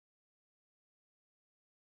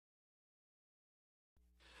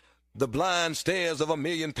The blind stares of a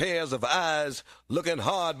million pairs of eyes, looking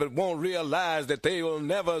hard but won't realize that they will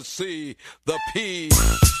never see the P.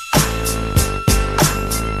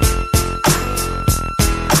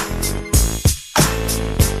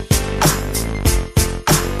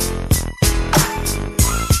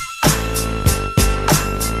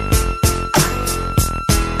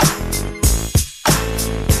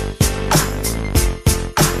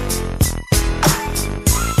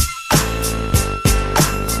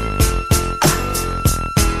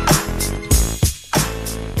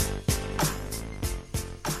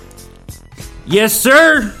 Yes,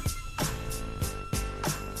 sir.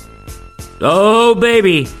 Oh,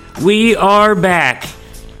 baby. We are back.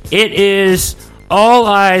 It is All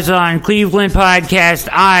Eyes on Cleveland podcast.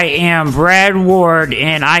 I am Brad Ward,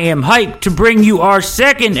 and I am hyped to bring you our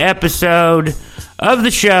second episode of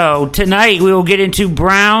the show. Tonight, we will get into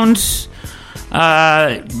Browns,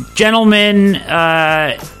 gentlemen,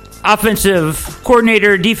 offensive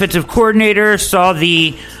coordinator, defensive coordinator, saw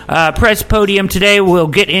the press podium today. We'll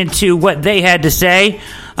get into what they had to say.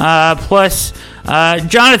 Plus,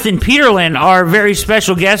 Jonathan Peterlin, our very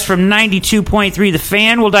special guest from 92.3 The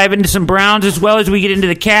Fan. We'll dive into some Browns as well as we get into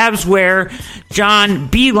the Cavs, where John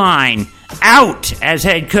Beilein out as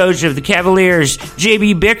head coach of the Cavaliers.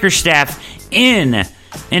 JB Bickerstaff in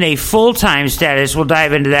a full-time status. We'll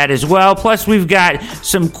dive into that as well. Plus, we've got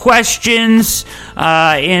some questions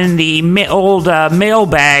in the old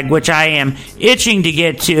mailbag, which I am itching to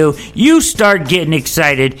get to. You start getting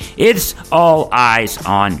excited. It's All Eyes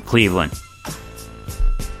on Cleveland.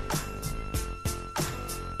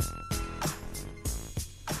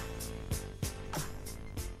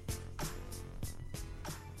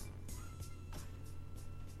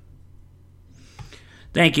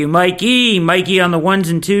 Thank you, Mikey. Mikey on the ones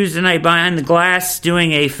and twos tonight behind the glass,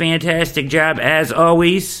 doing a fantastic job as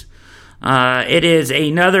always. It is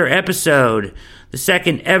another episode, the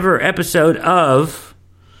second ever episode of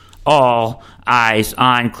All Eyes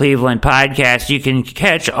on Cleveland podcast. You can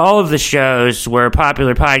catch all of the shows where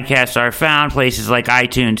popular podcasts are found, places like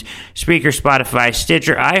iTunes, Spreaker, Spotify,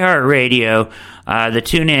 Stitcher, iHeartRadio, the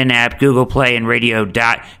TuneIn app, Google Play, and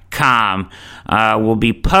Radio.com. Will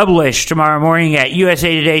be published tomorrow morning at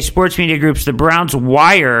USA Today Sports Media Group's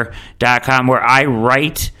TheBrownsWire.com, where I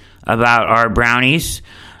write about our Brownies.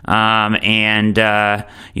 And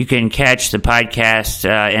you can catch the podcast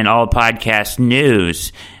and all podcast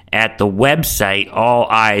news at the website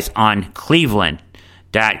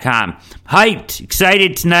AllEyesOnCleveland.com. Hyped,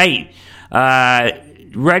 excited tonight.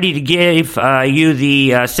 Ready to give you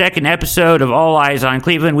the second episode of All Eyes on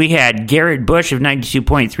Cleveland. We had Garrett Bush of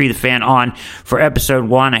 92.3 The Fan on for episode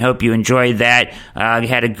 1. I hope you enjoyed that. We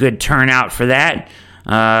had a good turnout for that.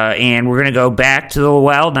 And we're going to go back to the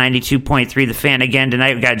well, 92.3 The Fan again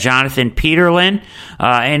tonight. We got Jonathan Peterlin,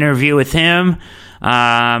 interview with him.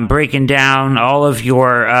 Breaking down all of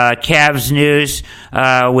your Cavs news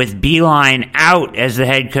with Beilein out as the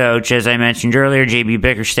head coach. As I mentioned earlier, JB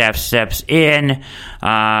Bickerstaff steps in.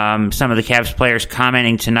 Some of the Cavs players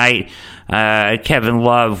commenting tonight. Kevin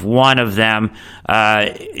Love, one of them,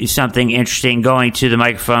 something interesting, going to the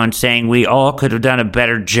microphone saying we all could have done a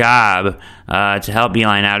better job to help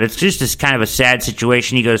Beilein out. It's just this kind of a sad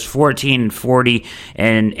situation. He goes 14-40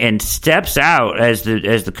 and steps out as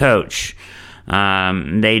the coach.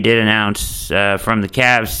 They did announce from the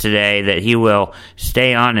Cavs today that he will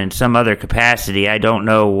stay on in some other capacity. I don't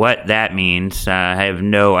know what that means. I have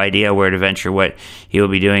no idea where to venture what he will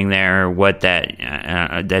be doing there, or what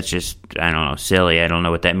that's just, I don't know, silly. I don't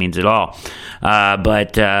know what that means at all.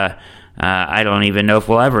 But I don't even know if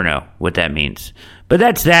we'll ever know what that means. But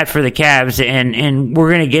that's that for the Cavs, and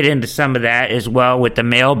we're going to get into some of that as well with the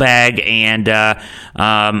mailbag, and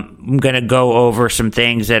I'm going to go over some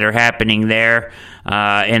things that are happening there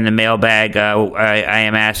in the mailbag. I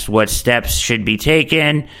am asked what steps should be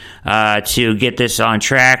taken to get this on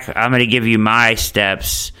track. I'm going to give you my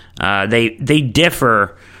steps. They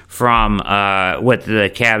differ from what the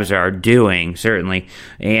Cavs are doing, certainly.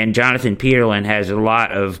 And Jonathan Peterlin has a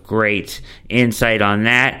lot of great insight on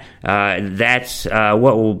that. That's what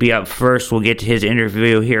will be up first. We'll get to his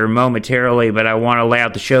interview here momentarily, but I want to lay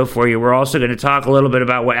out the show for you. We're also going to talk a little bit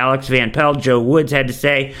about what Alex Van Pelt, Joe Woods had to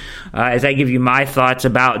say as I give you my thoughts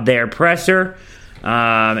about their presser.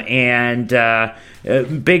 And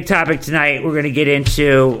big topic tonight, we're going to get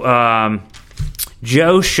into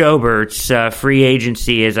Joe Schobert's free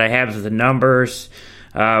agency, as I have the numbers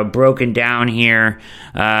broken down here,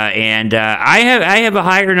 and I have a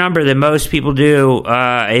higher number than most people do,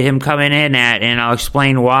 him coming in at, and I'll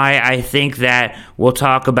explain why. I think that we'll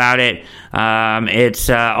talk about it. It's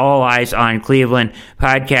All Eyes on Cleveland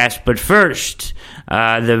podcast, but first,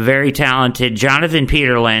 the very talented Jonathan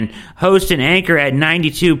Peterlin, host and anchor at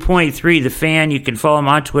 92.3 The Fan. You can follow him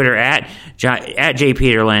on Twitter at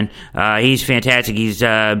jpeterlin. He's fantastic. He's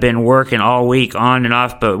been working all week on and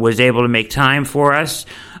off, but was able to make time for us.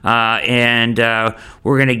 And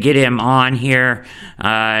we're going to get him on here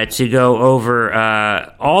to go over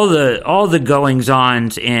all the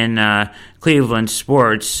goings-ons in Cleveland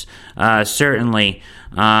sports, certainly.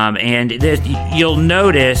 And you'll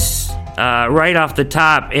notice right off the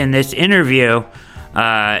top in this interview,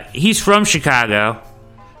 he's from Chicago,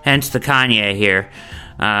 hence the Kanye here,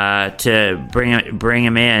 to bring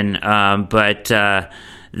him in. But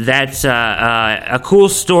that's a cool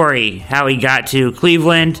story how he got to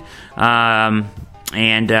Cleveland, and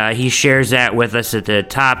he shares that with us at the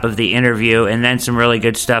top of the interview, and then some really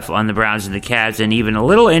good stuff on the Browns and the Cavs, and even a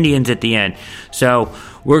little Indians at the end. So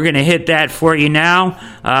we're going to hit that for you now.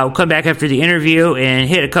 We'll come back after the interview and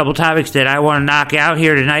hit a couple topics that I want to knock out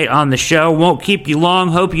here tonight on the show. Won't keep you long.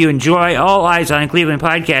 Hope you enjoy All Eyes on Cleveland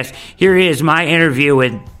podcast. Here is my interview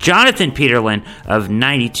with Jonathan Peterlin of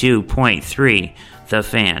 92.3 The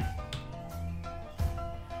Fan.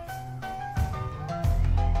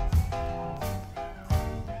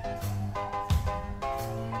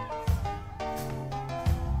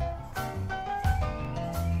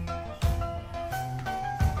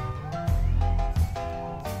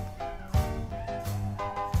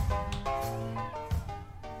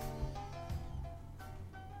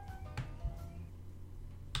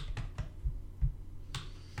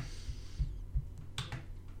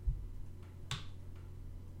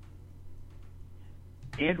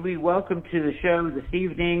 And we welcome to the show this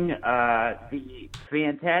evening the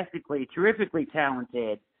fantastically, terrifically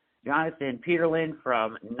talented Jonathan Peterlin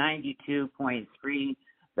from 92.3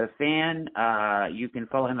 The Fan. You can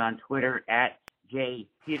follow him on Twitter at jpeterlin.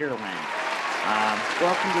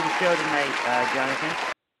 Welcome to the show tonight,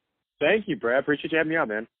 Jonathan. Thank you, Brad. Appreciate you having me on,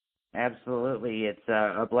 man. Absolutely. It's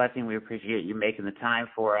a blessing. We appreciate you making the time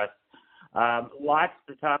for us. Lots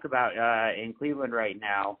to talk about in Cleveland right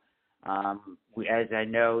now. As I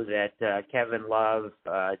know that Kevin Love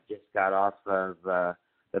just got off of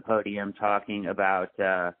the podium talking about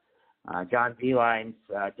John Beilein's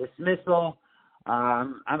dismissal.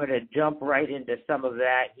 I'm going to jump right into some of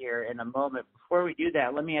that here in a moment. Before we do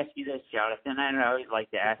that, let me ask you this, Jonathan. I always like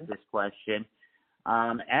to ask this question.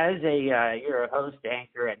 You're a host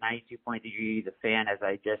anchor at 92.3 The Fan, as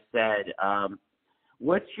I just said.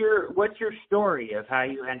 What's your story of how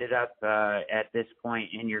you ended up at this point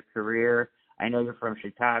in your career? I know you're from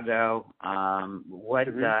Chicago. How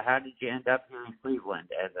did you end up here in Cleveland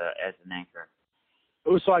as an anchor?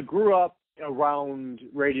 So I grew up around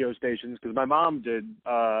radio stations because my mom did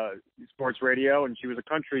sports radio, and she was a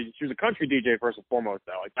country DJ first and foremost.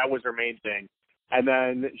 Though, like that was her main thing. And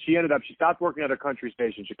then she stopped working at a country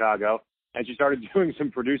station in Chicago, and she started doing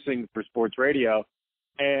some producing for sports radio.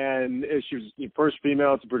 And she was the first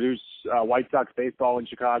female to produce White Sox baseball in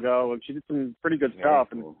Chicago, and she did some pretty good stuff.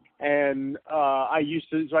 Cool. And I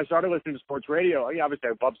started listening to sports radio. Obviously,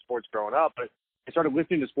 I loved sports growing up, but I started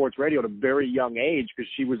listening to sports radio at a very young age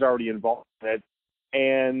because she was already involved in it.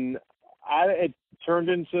 And it turned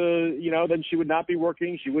into, then she would not be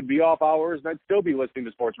working. She would be off hours, and I'd still be listening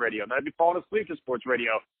to sports radio. And I'd be falling asleep to sports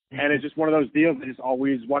radio. And it's just one of those deals I just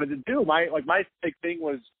always wanted to do. My big thing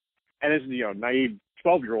was, and this is, naive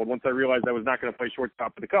 12-year-old, once I realized I was not going to play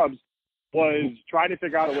shortstop for the Cubs, was trying to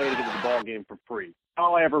figure out a way to get to the ball game for free.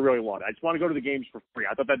 All I ever really wanted. I just want to go to the games for free.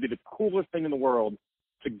 I thought that'd be the coolest thing in the world,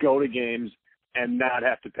 to go to games and not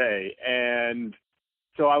have to pay. And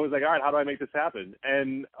so I was like, all right, how do I make this happen?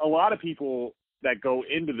 And a lot of people that go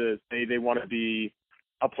into this, they want to be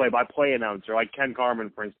a play-by-play announcer, like Ken Carman,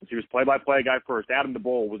 for instance. He was play-by-play guy first. Adam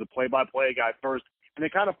DeBoll was a play-by-play guy first. And they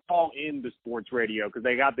kind of fall into sports radio because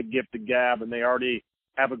they got the gift of gab and they already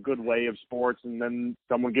have a good way of sports, and then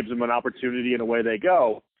someone gives them an opportunity and away they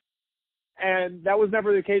go. And that was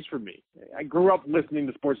never the case for me. I grew up listening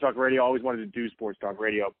to sports talk radio, always wanted to do sports talk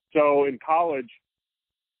radio. So in college,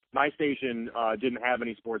 my station didn't have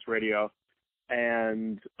any sports radio.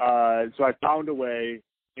 And so I found a way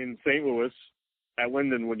in St. Louis at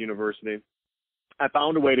Lindenwood University. I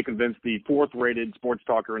found a way to convince the fourth-rated sports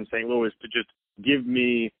talker in St. Louis to just give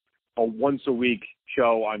me a once-a-week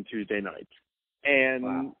show on Tuesday nights. And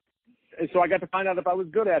wow. So I got to find out if I was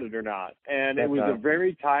good at it or not. And it was a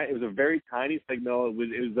very tiny signal. It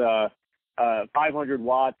was 500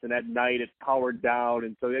 watts, and at night it's powered down.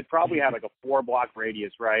 And so it probably had like a 4-block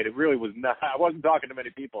radius, right? It really was not. I wasn't talking to many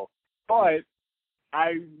people. But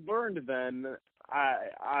I learned then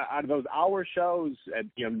out of those hour shows at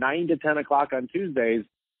 9 to 10 o'clock on Tuesdays,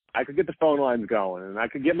 I could get the phone lines going, and I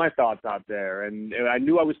could get my thoughts out there. And I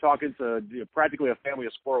knew I was talking to practically a family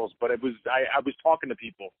of squirrels, but it was I was talking to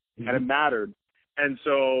people, and it mattered. And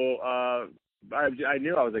so I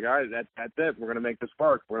knew, I was like, all right, that's it. We're going to make this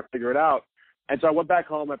work. We're going to figure it out. And so I went back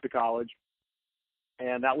home after college,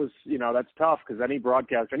 and that was, that's tough because any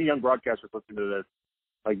young broadcaster listening to this,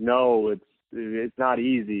 like, no, it's not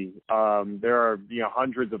easy. There are,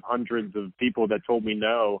 hundreds of people that told me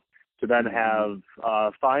no, to then have,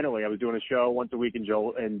 finally, I was doing a show once a week in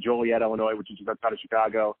Joliet, Illinois, which is just outside of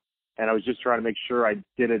Chicago. And I was just trying to make sure I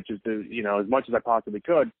did it just as much as I possibly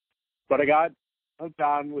could. But I got hooked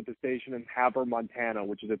on with the station in Havre, Montana,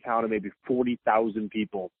 which is a town of maybe 40,000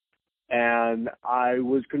 people. And I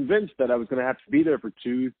was convinced that I was going to have to be there for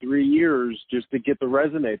 2-3 years just to get the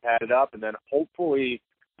resume padded up. And then hopefully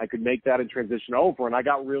I could make that and transition over. And I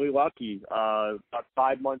got really lucky. About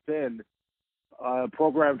 5 months in,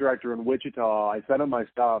 program director in Wichita, I sent him my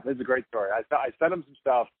stuff. This is a great story. I sent him some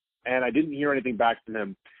stuff, and I didn't hear anything back from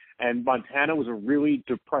him. And Montana was a really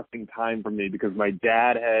depressing time for me because my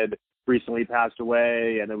dad had recently passed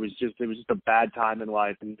away, and it was just a bad time in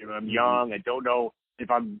life. And I'm young. I don't know if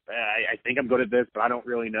I think I'm good at this, but I don't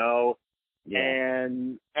really know. Yeah.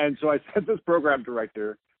 And so I sent this program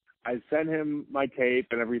director. I sent him my tape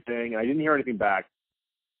and everything, and I didn't hear anything back.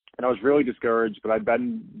 And I was really discouraged, but I'd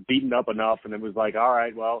been beaten up enough, and it was like, all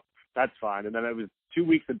right, well, that's fine. And then it was 2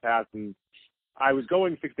 weeks had passed, and I was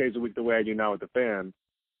going 6 days a week the way I do now with the Fan.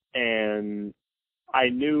 And I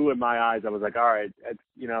knew in my eyes, I was like, all right,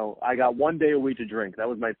 I got 1 day a week to drink. That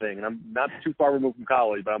was my thing. And I'm not too far removed from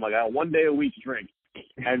college, but I'm like, I got 1 day a week to drink.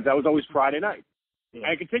 And that was always Friday night. Yeah.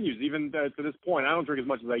 And it continues even to this point. I don't drink as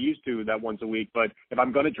much as I used to that once a week, but if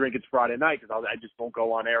I'm going to drink, it's Friday night because I just won't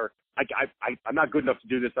go on air. I'm not good enough to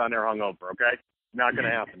do this on air hungover. Okay, not going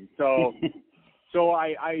to happen. So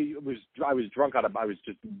I was drunk I was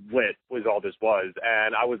just lit was all this was,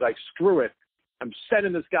 and I was like, screw it. I'm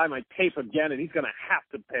sending this guy my tape again, and he's going to have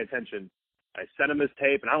to pay attention. I sent him his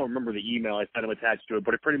tape, and I don't remember the email I sent him attached to it,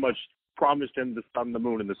 but it pretty much promised him the sun, the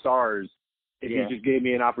moon, and the stars if he just gave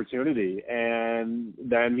me an opportunity. And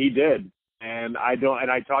then he did. And I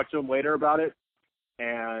talked to him later about it.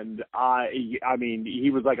 And I mean,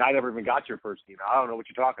 he was like, I never even got your first email. I don't know what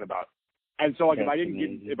you're talking about. And so like, if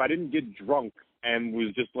I didn't get drunk and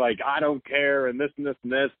was just like, I don't care, and this and this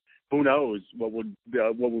and this, who knows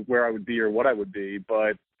where I would be or what I would be.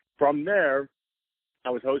 But from there,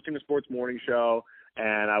 I was hosting a sports morning show,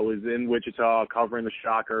 and I was in Wichita covering the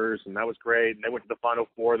Shockers, and that was great. And they went to the Final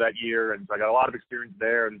Four that year, and so I got a lot of experience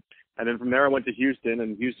there. And then from there, I went to Houston,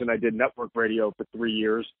 and Houston I did network radio for 3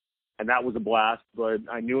 years, and that was a blast. But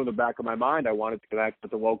I knew in the back of my mind I wanted to connect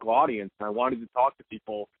with the local audience, and I wanted to talk to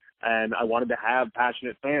people, and I wanted to have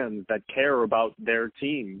passionate fans that care about their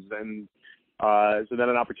teams. And so then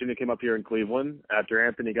an opportunity came up here in Cleveland after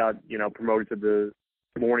Anthony got promoted to the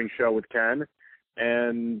morning show with Ken.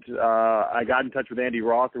 And I got in touch with Andy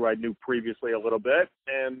Roth, who I knew previously a little bit,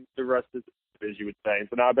 and the rest is, as you would say. And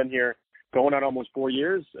so now I've been here going on almost 4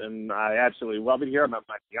 years, and I absolutely love it here. I met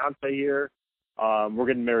my fiance here. We're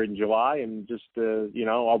getting married in July, and just,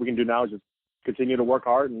 all we can do now is just continue to work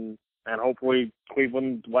hard, and hopefully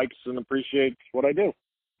Cleveland likes and appreciates what I do.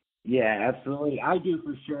 Yeah, absolutely. I do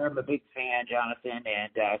for sure. I'm a big fan, Jonathan,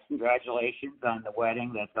 and congratulations on the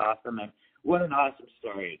wedding. That's awesome. And what an awesome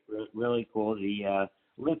story. It's really cool. The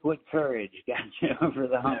liquid courage got you over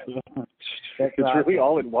the hump. It's awesome. Really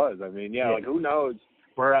all it was. I mean, like who knows?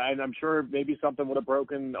 And I'm sure maybe something would have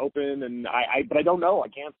broken open, and but I don't know.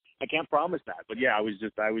 I can't promise that. But yeah, I was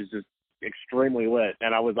just extremely lit,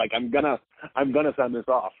 and I was like, I'm gonna send this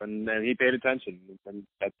off, and he paid attention, and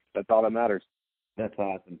that's all that matters. That's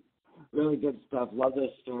awesome. Really good stuff. Love those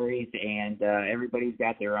stories, and everybody's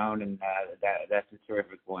got their own, and that's a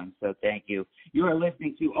terrific one. So thank you. You are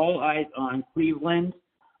listening to All Eyes on Cleveland.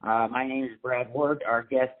 My name is Brad Ward. Our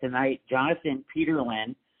guest tonight, Jonathan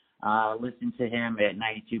Peterlin. Listen to him at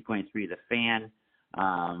 92.3 The Fan.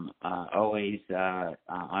 Always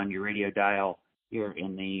on your radio dial here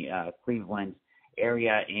in the Cleveland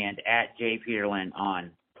area, and at J Peterlin on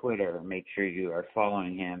Twitter. Make sure you are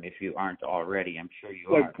following him if you aren't already. I'm sure you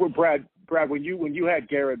are. Brad, when you had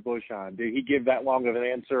Garrett Bush on, did he give that long of an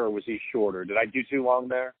answer, or was he shorter? Did I do too long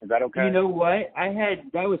there? Is that okay? You know what?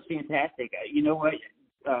 That was fantastic. You know what?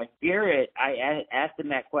 Garrett, I asked him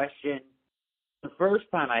that question the first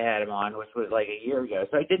time I had him on, which was like a year ago.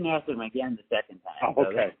 So I didn't ask him again the second time. Oh,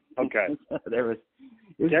 okay. So Okay.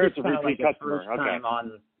 Garrett's a repeat customer. First time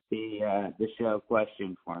on the show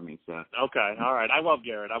question for me. So okay, all right. I love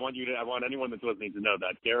Garrett. I want anyone that's listening to know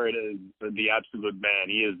that Garrett is the absolute man.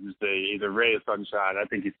 He is he's a ray of sunshine. I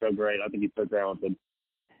think he's so great. I think he's so talented.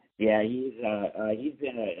 Yeah, he's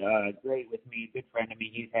been great with me, good friend of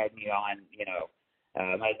me. He's had me on,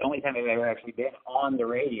 the only time I've ever actually been on the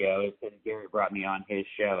radio is because Garrett brought me on his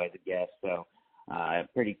show as a guest. So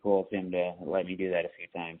pretty cool of him to let me do that a few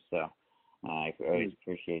times. So I always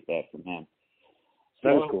appreciate that from him.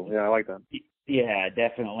 That is cool. Yeah, I like that. Yeah,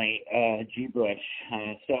 definitely. G. Bush.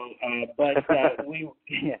 But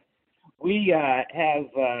we have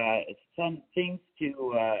some things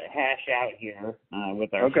to hash out here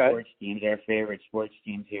with our sports teams, our favorite sports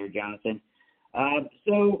teams here, Jonathan.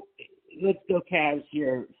 So let's go Cavs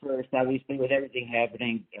here first. Obviously, with everything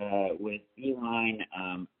happening with Beilein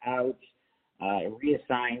out,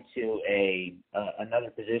 reassigned to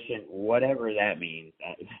another position, whatever that means.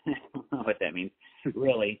 I don't know what that means,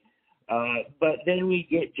 really. But then we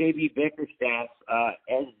get J.B. Bickerstaff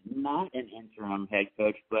as not an interim head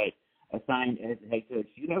coach, but assigned as head coach.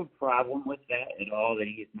 Do you have a problem with that at all, that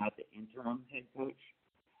he is not the interim head coach?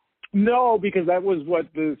 No, because that was what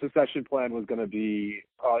the succession plan was going to be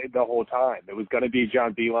the whole time. It was going to be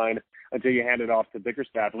John Beilein until you hand it off to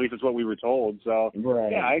Bickerstaff. At least that's what we were told. So,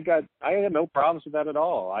 right. Yeah, I had no problems with that at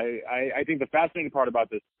all. I think the fascinating part about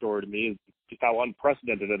this story to me is just how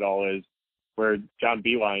unprecedented it all is, where John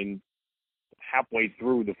Beilein, halfway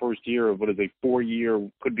through the first year of what is a 4-year,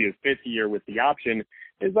 could be a 5th year with the option,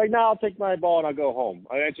 is like, I'll take my ball and I'll go home.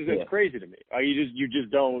 It's crazy to me. You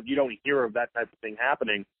just don't hear of that type of thing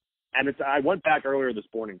happening. And I went back earlier this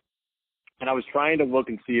morning, and I was trying to look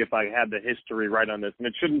and see if I had the history right on this. And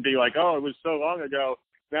it shouldn't be like, it was so long ago.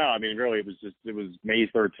 No, I mean, really, it was May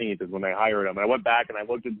 13th is when they hired him. And I went back and I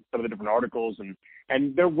looked at some of the different articles,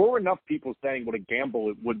 and there were enough people saying what a gamble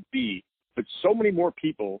it would be, but so many more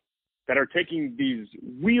people that are taking these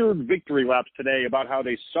weird victory laps today about how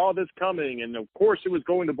they saw this coming, and of course it was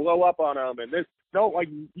going to blow up on them, and this. No, like,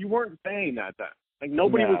 you weren't saying that then. Like,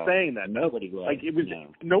 nobody was saying that. Nobody was. Like, it was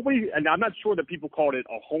nobody, and I'm not sure that people called it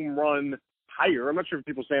a home run hire. I'm not sure if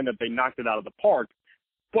people saying that they knocked it out of the park,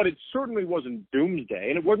 but it certainly wasn't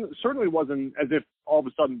doomsday, and it certainly wasn't as if all of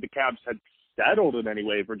a sudden the Cavs had settled in any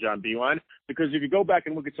way for John Beilein, because if you go back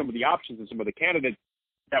and look at some of the options and some of the candidates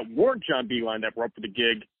that weren't John Beilein that were up for the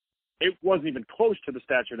gig, it wasn't even close to the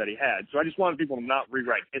stature that he had. So I just wanted people to not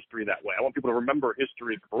rewrite history that way. I want people to remember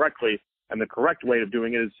history correctly, and the correct way of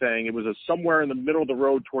doing it is saying it was a somewhere in the middle of the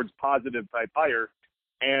road towards positive type hire,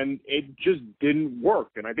 and it just didn't work.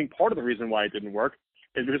 And I think part of the reason why it didn't work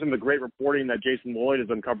is because of the great reporting that Jason Lloyd has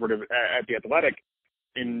uncovered at The Athletic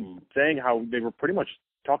in saying how they were pretty much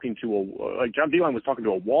talking to like John Beilein was talking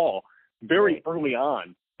to a wall very early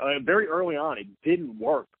on. Very early on, it didn't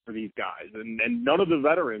work for these guys, and none of the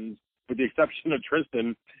veterans, with the exception of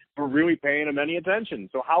Tristan, were really paying him any attention.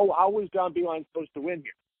 So how was John Beilein supposed to win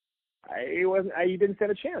here? He didn't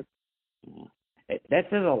stand a chance. That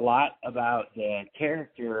says a lot about the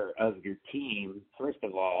character of your team, first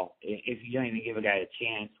of all, if you don't even give a guy a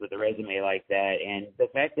chance with a resume like that. And the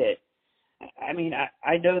fact that, I mean,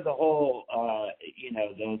 I know the whole,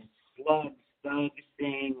 the slugs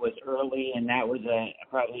thing was early, and that was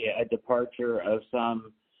probably a departure of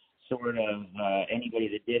some sort of anybody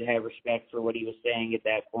that did have respect for what he was saying at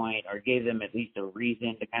that point, or gave them at least a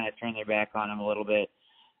reason to kind of turn their back on him a little bit.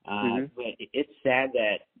 But it's sad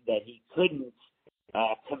that he couldn't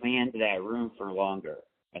command that room for longer,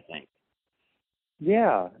 I think.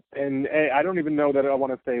 Yeah, and I don't even know that I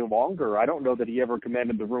want to say longer. I don't know that he ever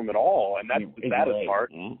commanded the room at all, and that's the saddest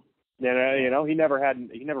part. Yeah. He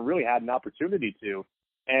never really had an opportunity to.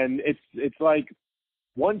 And it's like,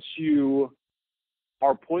 once you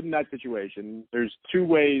are put in that situation, there's two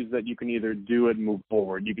ways that you can either do it and move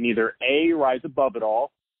forward. You can either A, rise above it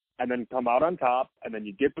all and then come out on top, and then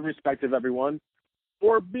you get the respect of everyone,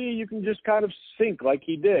 or B, you can just kind of sink like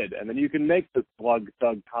he did, and then you can make the slug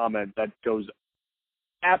thug comment that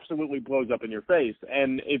absolutely blows up in your face.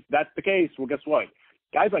 And if that's the case, well, guess what?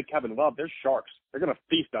 Guys like Kevin Love, they're sharks. They're going to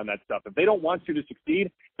feast on that stuff. If they don't want you to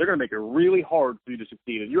succeed, they're going to make it really hard for you to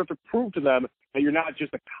succeed. And you have to prove to them that you're not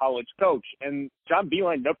just a college coach. And John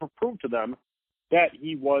Beilein never proved to them that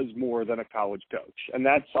he was more than a college coach. And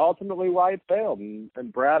that's ultimately why it failed.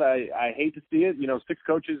 And Brad, I hate to see it. 6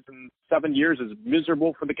 coaches in 7 years is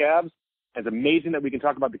miserable for the Cavs. It's amazing that we can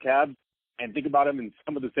talk about the Cavs and think about them in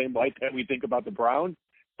some of the same light that we think about the Browns.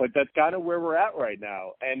 But that's kind of where we're at right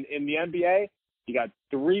now. And in the NBA, you got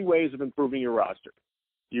 3 ways of improving your roster.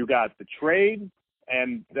 You got the trade,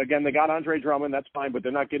 and again, they got Andre Drummond, that's fine, but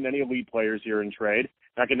they're not getting any elite players here in trade.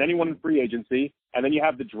 They're not getting anyone in free agency, and then you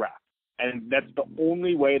have the draft. And that's the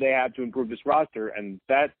only way they have to improve this roster, and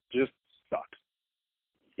that just sucks.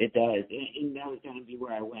 It does. And that was going to be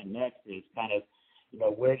where I went next, is kind of,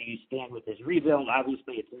 where do you stand with this rebuild?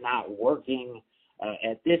 Obviously, it's not working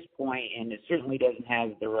at this point, and it certainly doesn't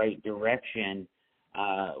have the right direction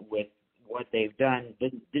with what they've done.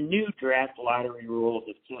 The new draft lottery rules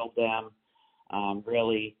have killed them,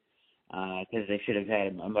 really, because they should have had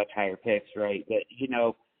a much higher picks, right? But,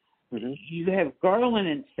 you have Garland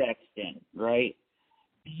and Sexton, right?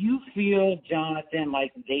 Do you feel, Jonathan,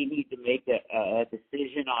 like they need to make a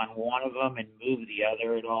decision on one of them and move the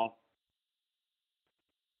other at all?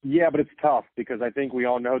 Yeah, but it's tough because I think we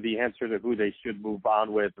all know the answer to who they should move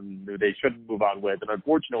on with and who they shouldn't move on with. And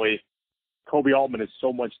unfortunately, Kobe Altman is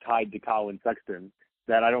so much tied to Colin Sexton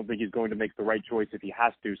that I don't think he's going to make the right choice if he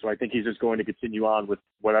has to. So I think he's just going to continue on with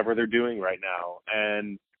whatever they're doing right now.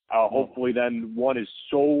 And hopefully then one is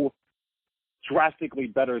so drastically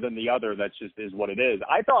better than the other. That's just is what it is.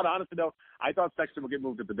 I thought, honestly, though, Sexton would get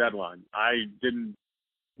moved at the deadline. I didn't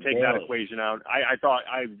take that equation out. I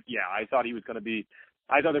thought he was going to be.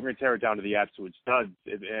 I thought they were going to tear it down to the absolute studs,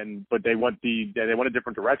 but they went a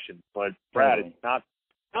different direction. But Brad, it's not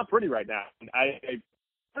pretty right now. I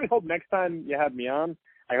really hope next time you have me on,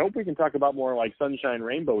 I hope we can talk about more like sunshine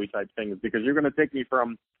rainbowy type things, because you're going to take me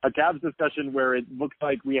from a Cavs discussion where it looks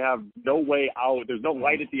like we have no way out, there's no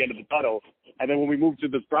light at the end of the tunnel, and then when we move to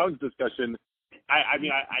the Browns discussion, I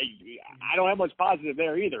don't have much positive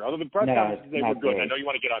there either. Other than press conferences, they were good. I know you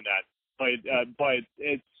want to get on that, but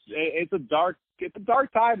it's a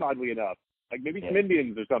dark time, oddly enough. Like maybe some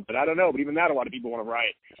Indians or something. I don't know, but even that, a lot of people want to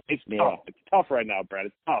riot. It's tough. It's tough right now, Brad.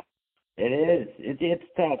 It's tough. It is. It's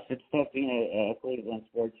tough. It's tough being a Cleveland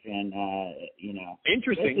sports fan.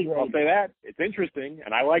 Interesting. I'll say that. It's interesting,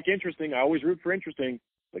 and I like interesting. I always root for interesting.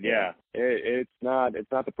 But it's not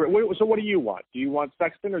the. So what do you want? Do you want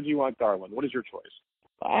Sexton or do you want Garland? What is your choice?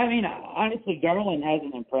 I mean, honestly, Garland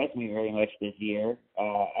hasn't impressed me very much this year.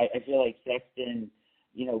 I feel like Sexton,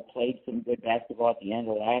 played some good basketball at the end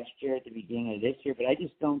of last year, at the beginning of this year, but I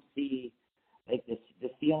just don't see, like, the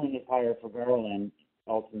ceiling is higher for Garland,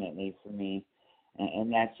 ultimately, for me,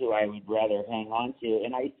 and that's who I would rather hang on to.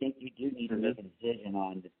 And I think you do need to make a decision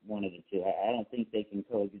on one of the two. I don't think they can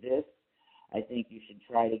coexist. I think you should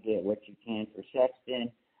try to get what you can for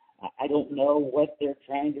Sexton. I don't know what they're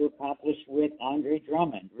trying to accomplish with Andre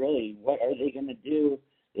Drummond, really. What are they going to do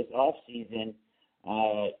this offseason?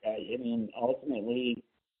 I mean, ultimately,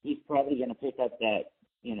 he's probably going to pick up that,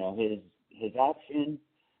 his option.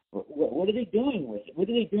 What are they doing with it? What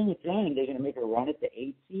are they doing with Drummond? Are they going to make a run at the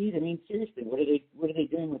 8th seed? I mean, seriously, what are they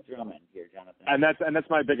doing with Drummond here, Jonathan? And that's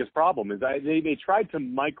my biggest problem is they tried to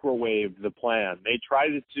microwave the plan. They tried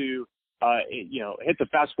to hit the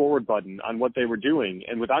fast forward button on what they were doing.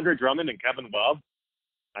 And with Andre Drummond and Kevin Love,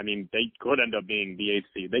 I mean, they could end up being the 8th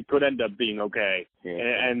seed. They could end up being okay. Yeah.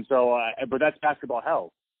 And so, but that's basketball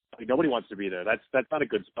hell. Like, nobody wants to be there. That's not a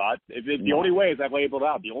good spot. The only way, as I've labeled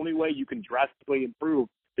out, the only way you can drastically improve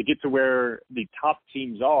to get to where the top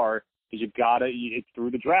teams are is it's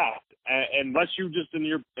through the draft. And unless you just in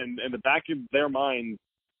the back of their mind,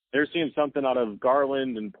 they're seeing something out of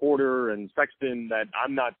Garland and Porter and Sexton that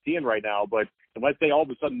I'm not seeing right now. But unless they all of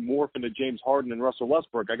a sudden morph into James Harden and Russell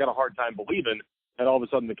Westbrook, I got a hard time believing that all of a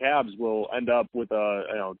sudden the Cavs will end up with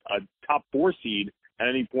a top 4 seed at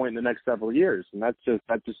any point in the next several years. And that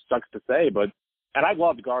just sucks to say. And I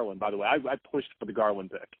loved Garland, by the way. I pushed for the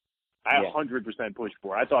Garland pick. I 100% pushed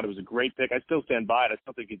for it. I thought it was a great pick. I still stand by it. I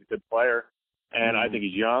still think he's a good player. And I think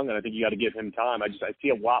he's young, and I think you got to give him time. I see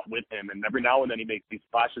a lot with him, and every now and then he makes these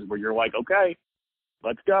flashes where you're like, okay,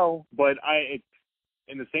 let's go. But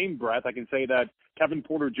in the same breath, I can say that Kevin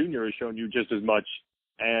Porter Jr. has shown you just as much.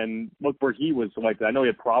 And look where he was selected. I know he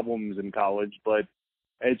had problems in college, but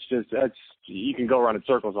you can go around in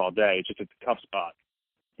circles all day. It's just a tough spot.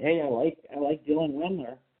 Hey, I like Dylan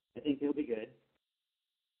Windler. I think he'll be good.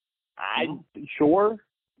 Sure.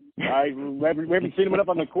 We haven't seen him enough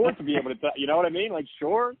on the court to be able to, you know what I mean? Like,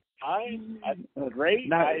 sure, great.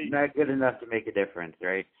 Not good enough to make a difference,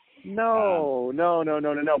 right? No.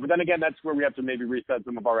 But then again, that's where we have to maybe reset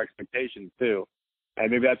some of our expectations too. And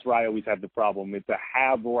maybe that's where I always have the problem. It's a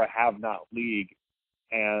have or a have-not league.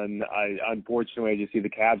 And unfortunately, I just see the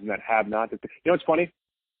Cavs in that have-not. You know what's funny?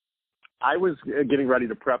 I was getting ready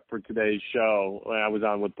to prep for today's show when I was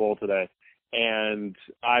on with Bull today. And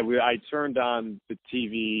I turned on the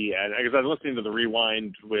TV, and I was listening to the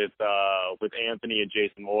Rewind with Anthony and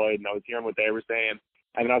Jason Lloyd, and I was hearing what they were saying.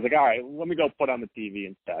 And then I was like, all right, let me go put on the TV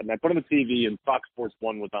instead. And I put on the TV, and Fox Sports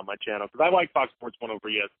 1 was on my channel, because I like Fox Sports 1 over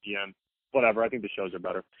ESPN. Whatever, I think the shows are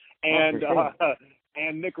better. And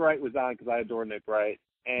and Nick Wright was on, because I adore Nick Wright.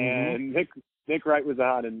 And Nick Wright was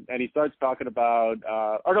on, and he starts talking about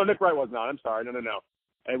no, Nick Wright wasn't on. I'm sorry, no.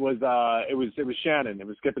 It was Shannon. It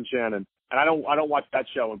was Skip and Shannon. And I don't watch that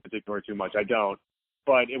show in particular too much. I don't.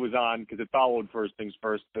 but it was on because it followed First Things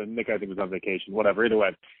First. And Nick, I think, was on vacation. Whatever. Either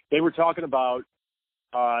way, they were talking about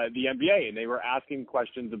the NBA, and they were asking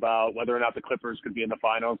questions about whether or not the Clippers could be in the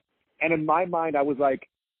finals. And in my mind, I was like,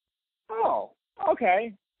 oh,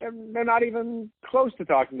 okay. They're not even close to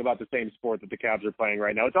talking about the same sport that the Cavs are playing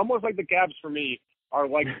right now. It's almost like the Cavs, for me, are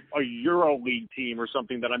like a EuroLeague team or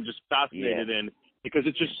something that I'm just fascinated in, because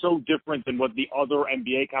it's just so different than what the other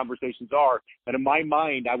NBA conversations are. And in my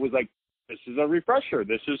mind, I was like, this is a refresher.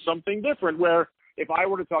 This is something different, where if I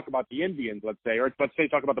were to talk about the Indians, let's say, or let's say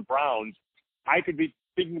talk about the Browns, I could be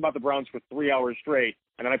thinking about the Browns for 3 hours straight,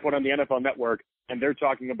 and then I put on the NFL Network, and they're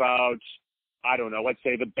talking about, I don't know, let's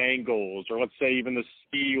say the Bengals, or let's say even the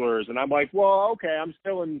Steelers, and I'm like, well, okay, I'm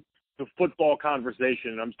still in the football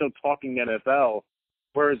conversation, I'm still talking NFL.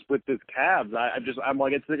 Whereas with this Cavs, I'm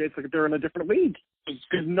like, it's like they're in a different league,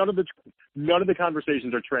 because none of the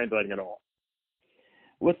conversations are translating at all.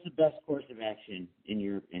 What's the best course of action in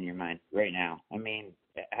your mind right now? I mean,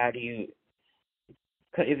 how do you?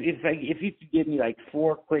 If you could give me like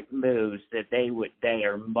 4 quick moves that they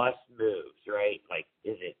are must moves, right? Like,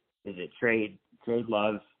 is it trade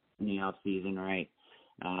Love in the off season, right?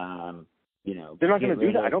 They're not going to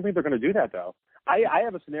do that. I don't think they're going to do that, though. I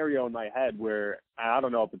have a scenario in my head where I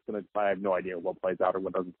don't know if it's going to. I have no idea what plays out or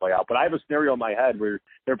what doesn't play out. But I have a scenario in my head where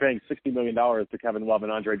they're paying $60 million to Kevin Love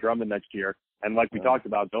and Andre Drummond next year, and like we talked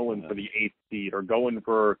about, going for the 8th seed or going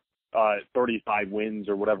for 35 wins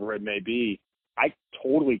or whatever it may be. I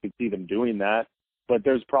totally could see them doing that, but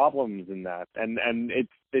there's problems in that, and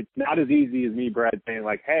it's not as easy as me, Brad, saying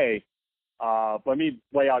like, hey, let me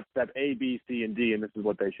lay out step A, B, C, and D, and this is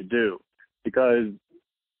what they should do, because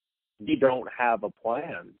they don't have a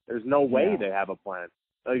plan. There's no way they have a plan.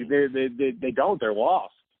 Like they don't. They're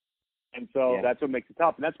lost, and so that's what makes it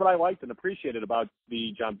tough. And that's what I liked and appreciated about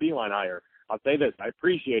the John Beilein hire. I'll say this: I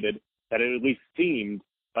appreciated that it at least seemed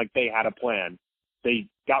like they had a plan. They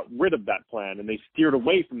got rid of that plan, and they steered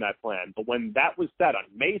away from that plan. But when that was set on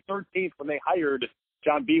May 13th, when they hired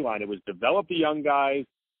John Beilein, it was develop the young guys,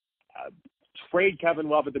 trade Kevin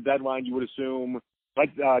Love at the deadline, you would assume,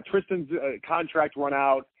 like Tristan's contract run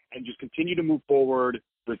out, and just continue to move forward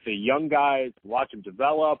with the young guys, watch them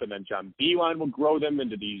develop, and then John Beilein will grow them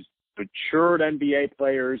into these matured NBA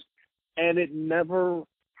players. And it never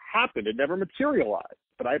happened. It never materialized.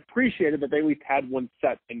 But I appreciated that they at least had one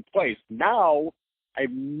set in place. Now, I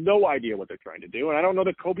have no idea what they're trying to do, and I don't know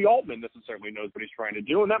that Kobe Altman necessarily knows what he's trying to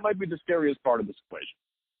do, and that might be the scariest part of this equation.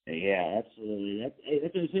 Yeah, absolutely.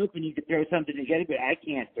 That's I was hoping you could throw something together, but I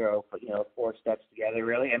can't throw 4 steps together,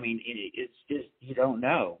 really. I mean, it's just you don't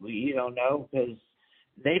know. You don't know because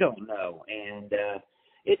they don't know, and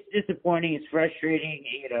it's disappointing. It's frustrating,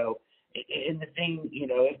 And the thing,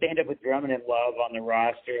 if they end up with Drummond and Love on the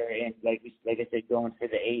roster, and like I said, going for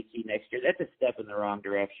the 8 seed next year, that's a step in the wrong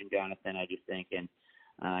direction, Jonathan. I just think, and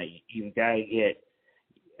you've got to get.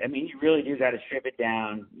 I mean, you really do got to strip it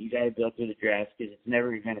down. You got to build through the draft, because it's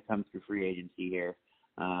never going to come through free agency here,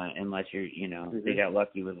 unless you're, they got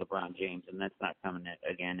lucky with LeBron James, and that's not coming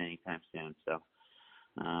again anytime soon. So,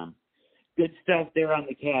 good stuff there on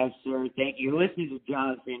the Cavs, sir. Thank you. You're listening to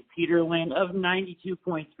Jonathan Peterlin of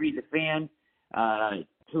 92.3 The Fan,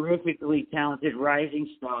 terrifically talented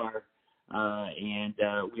rising star, and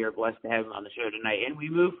we are blessed to have him on the show tonight. And we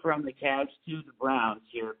move from the Cavs to the Browns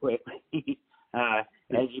here quickly.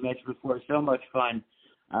 As you mentioned before, so much fun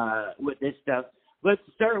with this stuff. Let's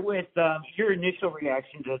start with your initial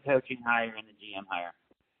reaction to the coaching hire and the GM hire.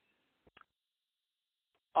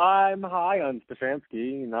 I'm high on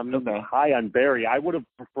Stefanski, and I'm high on Barry. I would have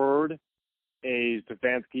preferred a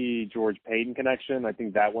Stefanski-George Payton connection. I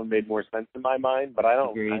think that one made more sense in my mind, but I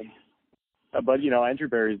don't. But Andrew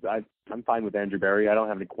Barry's. I'm fine with Andrew Barry. I don't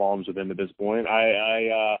have any qualms with him at this point.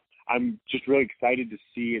 I'm just really excited to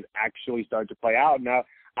see it actually start to play out. Now,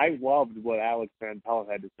 I loved what Alex Van Pelt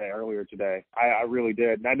had to say earlier today. I really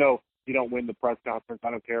did. And I know you don't win the press conference.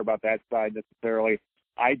 I don't care about that side necessarily.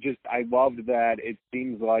 I loved that it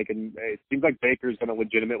seems like Baker's going to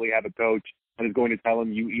legitimately have a coach and is going to tell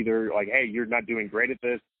him, you either like, hey, you're not doing great at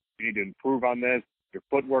this. You need to improve on this. Your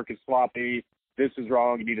footwork is sloppy. This is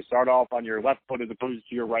wrong. You need to start off on your left foot as opposed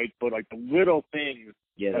to your right foot. Like the little things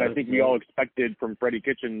that I think we all expected from Freddie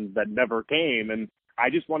Kitchens that never came. And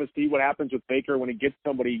I just want to see what happens with Baker when he gets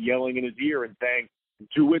somebody yelling in his ear and saying,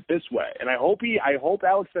 do it this way. And I hope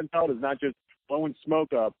Alex Van Pelt is not just blowing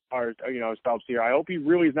smoke up our, stops here. I hope he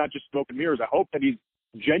really is not just smoke and mirrors. I hope that he's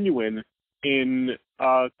genuine in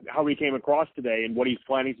how he came across today and what he's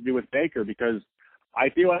planning to do with Baker, because I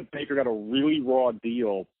feel like Baker got a really raw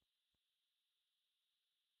deal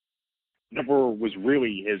never was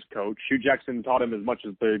really his coach. Hugh Jackson taught him as much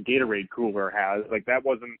as the Gatorade cooler has. Like, that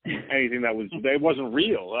wasn't anything it wasn't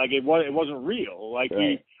real. Like, it wasn't real. Like,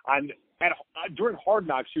 right. during Hard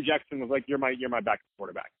Knocks, Hugh Jackson was like, you're my backup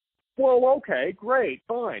quarterback. Well, okay, great,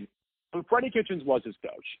 fine. But Freddie Kitchens was his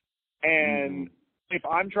coach. And if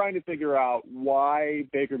I'm trying to figure out why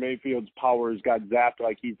Baker Mayfield's powers got zapped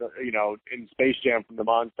like he's, in Space Jam from the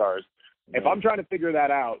Monstars, if I'm trying to figure that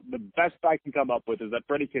out, the best I can come up with is that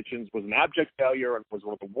Freddie Kitchens was an abject failure and was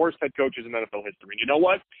one of the worst head coaches in NFL history. And you know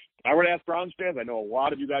what? If I were to ask Browns fans, I know a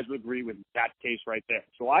lot of you guys would agree with that case right there.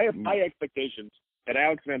 So I have high expectations that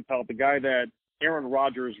Alex Van Pelt, the guy that Aaron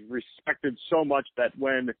Rodgers respected so much that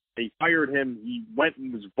when they fired him, he went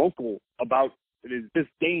and was vocal about his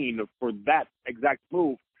disdain for that exact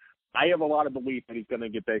move. I have a lot of belief that he's going to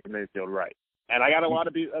get Baker Mayfield right. And I got a lot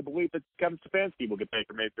of belief that Kevin Stefanski will get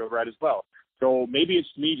Baker Mayfield right as well. So maybe it's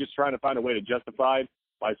me just trying to find a way to justify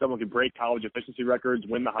why someone can break college efficiency records,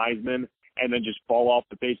 win the Heisman, and then just fall off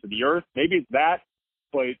the face of the earth. Maybe it's that,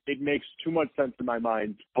 but it makes too much sense in my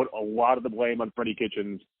mind to put a lot of the blame on Freddie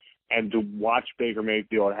Kitchens and to watch Baker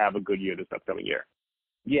Mayfield have a good year this upcoming year.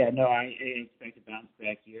 Yeah, no, I expect a bounce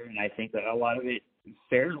back year, and I think that a lot of it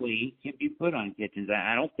fairly can be put on Kitchens.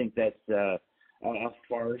 I don't think that's a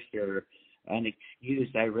farce or an excuse.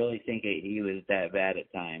 I really think he was that bad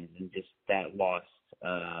at times and just that lost.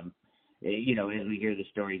 As we hear the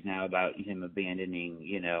stories now about him abandoning,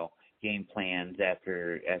 game plans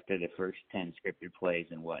after the first 10 scripted plays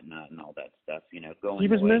and whatnot and all that stuff, going. He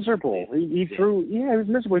was miserable. He threw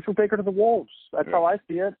miserable. He threw Baker to the wolves. That's how I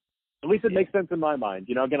see it. At least it makes sense in my mind.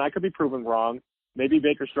 Again, I could be proven wrong. Maybe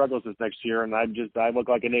Baker struggles this next year and I look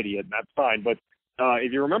like an idiot, and that's fine. But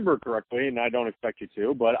if you remember correctly, and I don't expect you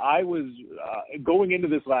to, but I was going into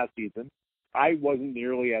this last season, I wasn't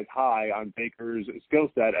nearly as high on Baker's skill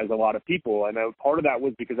set as a lot of people. And part of that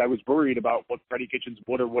was because I was worried about what Freddie Kitchens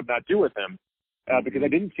would or would not do with him because I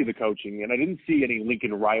didn't see the coaching and I didn't see any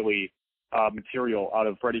Lincoln Riley material out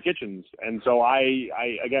of Freddie Kitchens. And so I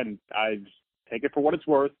take it for what it's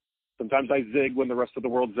worth. Sometimes I zig when the rest of the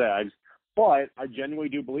world zags. But I genuinely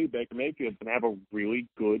do believe Baker Mayfield's going to have a really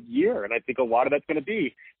good year. And I think a lot of that's going to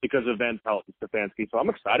be because of Van Pelt and Stefanski. So I'm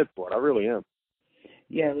excited for it. I really am.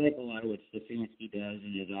 Yeah, I like a lot of what Stefanski does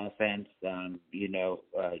in his offense,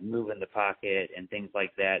 moving the pocket and things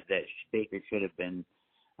like that Baker should have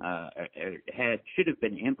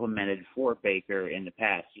been implemented for Baker in the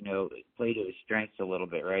past. Play to his strengths a little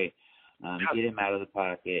bit, right? Get him out of the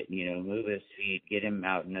pocket, move his feet, get him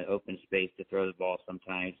out in the open space to throw the ball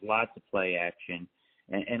sometimes, lots of play action.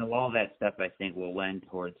 And all that stuff, I think, will lend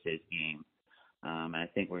towards his game. And I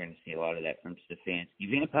think we're going to see a lot of that from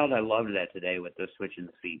Stefanski. Van Pelt, I loved that today with the switching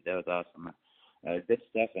the feet. That was awesome. Good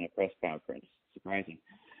stuff in a press conference. Surprising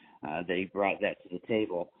that he brought that to the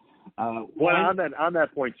table. On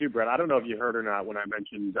that point too, Brett, I don't know if you heard or not when I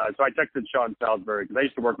mentioned, so I texted Sean Salisbury because I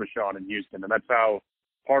used to work with Sean in Houston, and that's how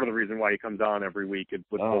part of the reason why he comes on every week is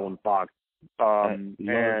with Bull and Fox. I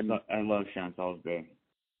love Sean Salisbury.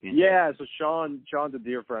 Yeah, so Sean's a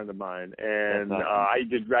dear friend of mine, and awesome. I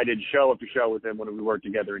did show after show with him when we worked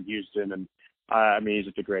together in Houston, and he's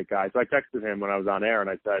just a great guy. So I texted him when I was on air, and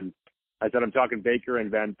I said I'm talking Baker and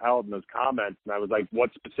Van Pelt in those comments, and I was like,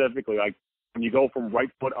 what specifically? Like, when you go from right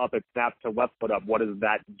foot up at snap to left foot up, what does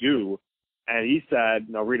that do? And he said,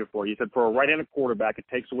 and I'll read it for you. He said, for a right-handed quarterback, it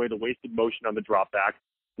takes away the wasted motion on the drop back.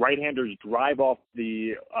 Right-handers drive off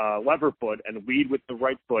the lever foot and lead with the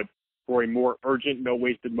right foot for a more urgent, no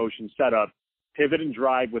wasted motion setup. Pivot and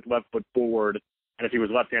drive with left foot forward. And if he was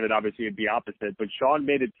left-handed, obviously it'd be opposite. But Sean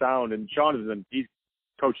made it sound, and he's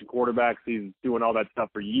coaching quarterbacks. He's doing all that stuff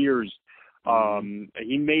for years.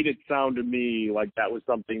 He made it sound to me like that was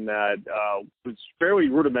something that was fairly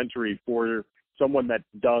rudimentary for someone that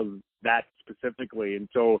does that specifically. And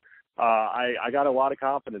so I got a lot of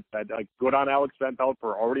confidence that good on Alex Van Pelt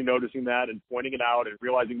for already noticing that and pointing it out and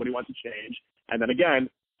realizing what he wants to change. And then again,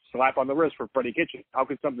 slap on the wrist for Freddie Kitchens. How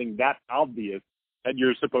could something that obvious that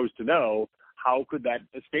you're supposed to know, how could that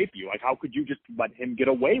escape you? Like, how could you just let him get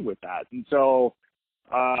away with that? And so,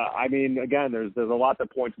 again, there's a lot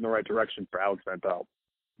that points in the right direction for Alex Van Pelt.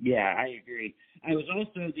 Yeah, I agree. I was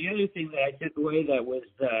also, the other thing that I took away that was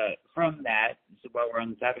from that, so while we're on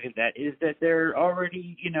the topic of that, is that they're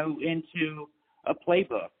already, into a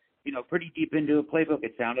playbook, pretty deep into a playbook,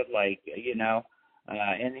 it sounded like,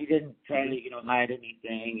 and he didn't try to, hide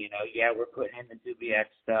anything, we're putting in the Dubiak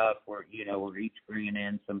stuff, we're each bringing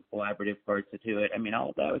in some collaborative parts to it. All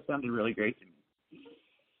of that sounded really great to me.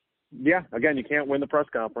 Yeah, again, you can't win the press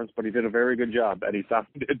conference, but he did a very good job. And he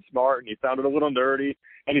sounded smart, and he sounded a little nerdy,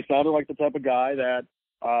 and he sounded like the type of guy that,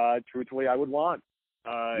 truthfully, I would want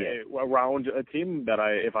around a team that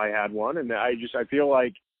if I had one, and I feel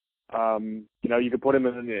like you could put him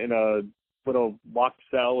in a little locked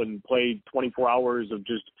cell and play 24 hours of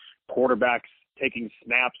just quarterbacks taking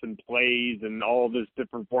snaps and plays and all of this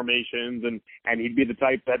different formations, and he'd be the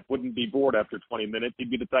type that wouldn't be bored after 20 minutes. He'd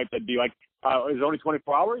be the type that'd be like, it's only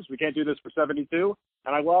 24 hours? We can't do this for 72?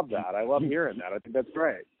 And I love that. I love hearing that. I think that's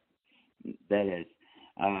great. That is.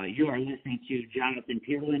 You are listening to Jonathan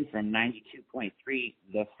Pearlin from 92.3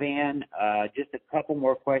 The Fan. Just a couple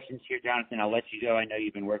more questions here, Jonathan. I'll let you go. I know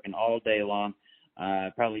you've been working all day long,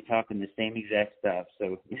 probably talking the same exact stuff.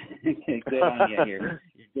 So good on you here.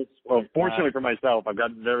 Well, fortunately for myself, I've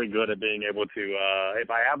gotten very good at being able to, if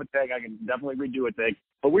I have a take, I can definitely redo a take.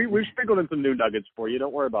 But we've sprinkled in some new nuggets for you.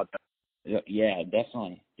 Don't worry about that. Yeah,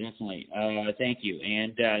 definitely. Thank you.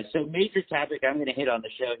 And so major topic I'm going to hit on the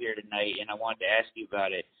show here tonight, and I wanted to ask you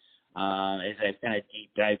about it as I've kind of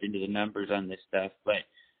deep dived into the numbers on this stuff. But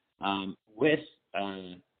with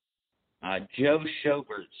Joe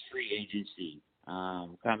Schobert's free agency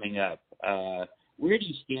coming up, where do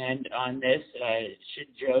you stand on this? Should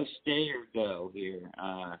Joe stay or go here?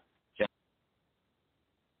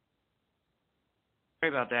 Sorry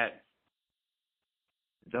about that.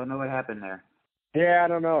 Don't know what happened there. Yeah, I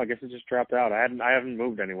don't know. I guess it just dropped out. I haven't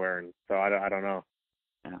moved anywhere, and so I don't know.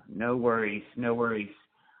 No worries.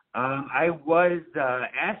 I was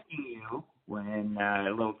asking you when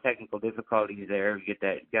a little technical difficulties there. We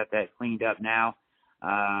got that cleaned up now,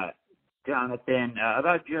 Jonathan.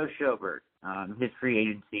 About Joe Schobert, his free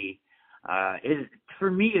agency is for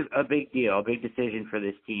me a big deal, a big decision for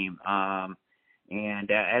this team.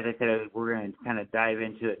 And as I said, we're going to kind of dive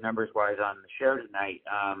into it numbers-wise on the show tonight.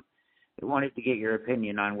 I wanted to get your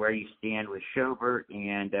opinion on where you stand with Schobert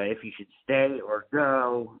and if you should stay or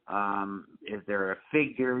go. Is there a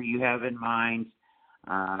figure you have in mind?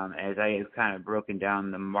 As I have kind of broken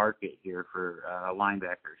down the market here for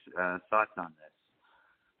linebackers. Thoughts on this?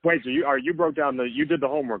 Wait, so you broke down you did the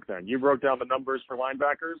homework then? You broke down the numbers for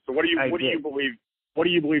linebackers. So what do you believe? What do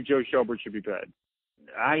you believe Joe Schobert should be paid?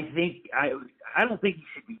 I don't think he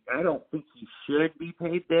should be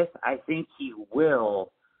paid this. I think he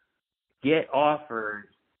will get offered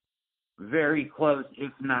very close,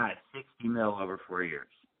 if not $60 million over 4 years.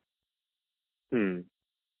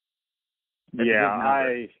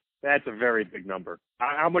 That's a very big number.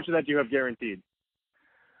 How much of that do you have guaranteed?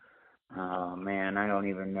 Oh man, I don't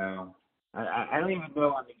even know. I don't even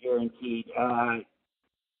know on the guaranteed.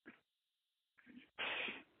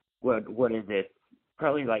 What is it?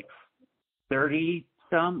 Probably like 30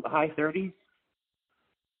 some, high 30s.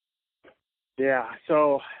 Yeah,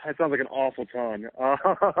 so that sounds like an awful ton.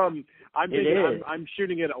 I'm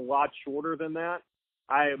shooting it a lot shorter than that.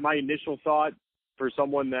 My initial thought for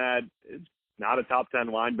someone that is not a top 10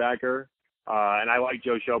 linebacker, and I like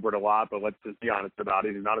Joe Schobert a lot, but let's just be honest about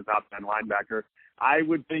it. He's not a top 10 linebacker. I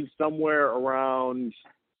would think somewhere around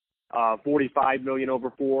 $45 million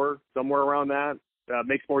over 4, somewhere around that.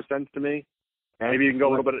 Makes more sense to me. Maybe you can go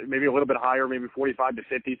a little bit higher, maybe 45 to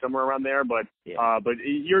 50, somewhere around there. But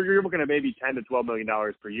you're looking at maybe $10 to $12 million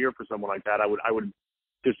per year for someone like that. I would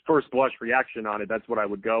just first blush reaction on it. That's what I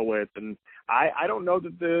would go with. And I don't know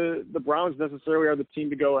that the Browns necessarily are the team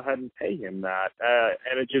to go ahead and pay him that.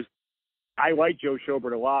 And I like Joe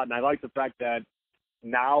Schobert a lot, and I like the fact that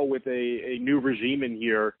now with a new regime in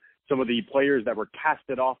here, some of the players that were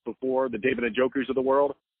casted off before, the David Njokus of the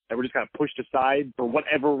world, that were just kind of pushed aside for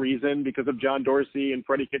whatever reason because of John Dorsey and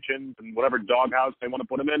Freddie Kitchens and whatever doghouse they want to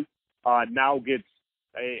put him in, now gets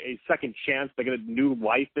a second chance. They get a new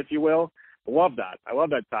life, if you will. I love that. I love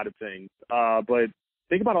that side of things. But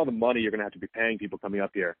think about all the money you're going to have to be paying people coming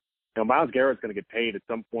up here. Myles Garrett's going to get paid at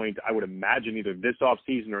some point, I would imagine, either this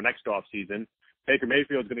offseason or next offseason. Baker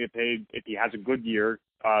Mayfield's going to get paid if he has a good year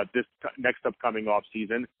this next upcoming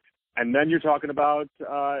offseason. And then you're talking about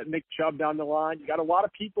Nick Chubb down the line. You got a lot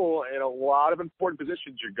of people in a lot of important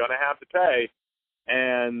positions you're going to have to pay.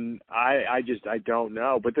 And I don't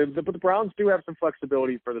know. But the Browns do have some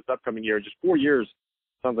flexibility for this upcoming year. Just 4 years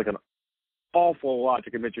sounds like an awful lot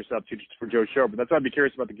to commit yourself to just for Joe Schobert. That's why I'd be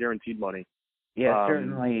curious about the guaranteed money. Yeah,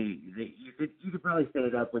 certainly. You could probably set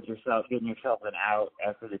it up with yourself, getting yourself an out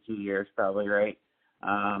after the 2 years, probably, right?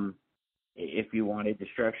 If you wanted to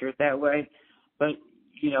structure it that way. But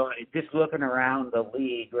just looking around the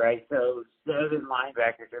league, right? So 7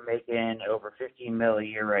 linebackers are making over $15 million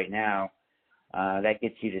a year right now. That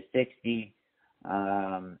gets you to 60.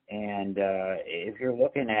 And if you're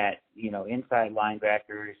looking at, inside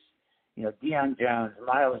linebackers, Deion Jones,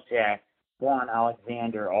 Miles Jack, Quan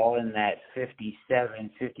Alexander, all in that 57,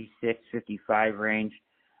 56, 55 range.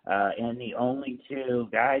 And the only two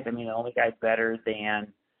guys, the only guy better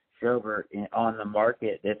than Schobert on the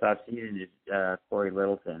market this offseason is Corey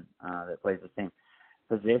Littleton, that plays the same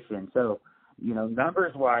position. So,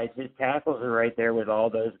 numbers-wise, his tackles are right there with all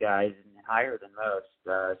those guys and higher than most.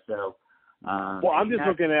 I'm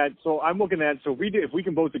looking at. So if we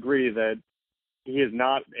can both agree that he is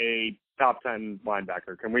not a top 10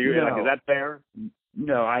 linebacker, can we? No. Is that fair?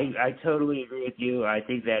 No, I totally agree with you. I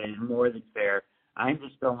think that is more than fair. I'm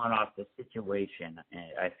just going off the situation,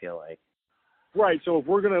 I feel like. Right. So if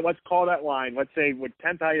let's call that line. Let's say with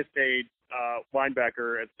 10th highest paid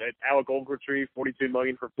linebacker at Alec Ogletree, $42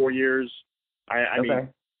 million for 4 years. I mean,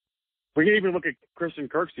 we can even look at Christian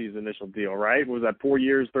Kirksey's initial deal, right? Was that 4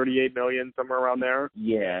 years, $38 million, somewhere around there?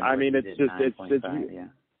 Yeah. I mean,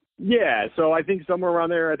 yeah. So I think somewhere around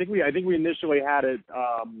there. I think we initially had it.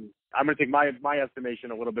 I'm going to take my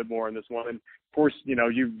estimation a little bit more on this one, and of course,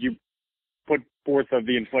 you put forth of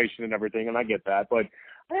the inflation and everything, and I get that, but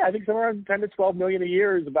I think somewhere around 10 to 12 million a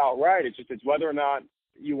year is about right. It's whether or not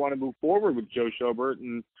you want to move forward with Joe Schobert.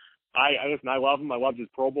 And I love him. I loved his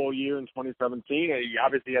Pro Bowl year in 2017. He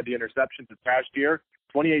obviously had the interceptions this past year.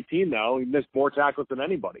 2018, though, he missed more tackles than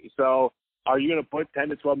anybody. So are you going to put 10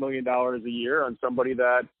 to 12 million dollars a year on somebody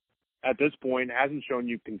that at this point hasn't shown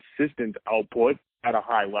you consistent output at a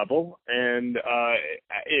high level? And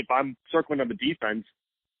if I'm circling on the defense,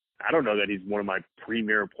 I don't know that he's one of my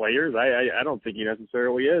premier players. I don't think he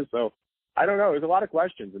necessarily is. So I don't know. There's a lot of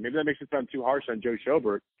questions, and maybe that makes it sound too harsh on Joe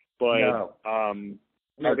Schobert. But no. I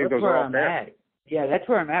think those are all fair. Yeah, that's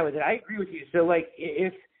where I'm at with it. I agree with you. So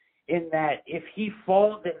if he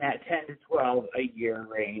falls in that 10 to 12 a year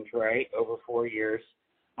range, right, over 4 years,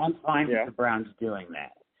 I'm fine with the Browns doing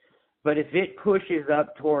that. But if it pushes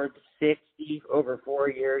up towards 60 over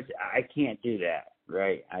 4 years, I can't do that.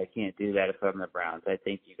 Right, I can't do that if I'm the Browns. I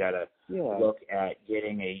think you got to look at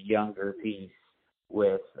getting a younger piece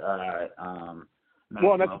with. That's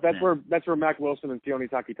where Mack Wilson and Sione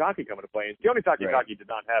Takitaki come into play. And Sione Takitaki did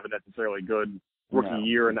not have a necessarily good rookie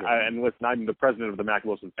year. And listen, I'm the president of the Mack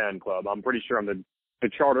Wilson fan club. I'm pretty sure I'm the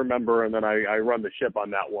charter member, and then I run the ship on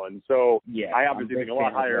that one. So I obviously think a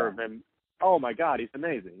lot higher of him. Oh my God, he's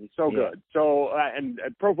amazing. He's so good. So and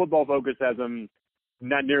Pro Football Focus has him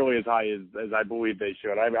not nearly as high as I believe they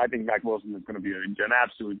should. I think Mack Wilson is going to be an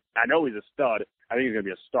absolute. I know he's a stud. I think he's going to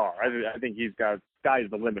be a star. I think he's got sky's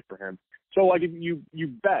the limit for him. So like if you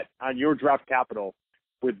bet on your draft capital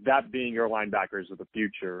with that being your linebackers of the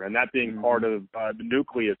future and that being part of the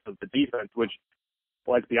nucleus of the defense, which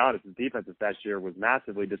let's be honest, the defense this past year was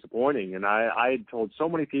massively disappointing. And I told so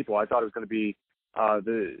many people I thought it was going to be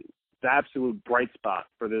the absolute bright spot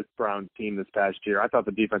for this Browns team this past year. I thought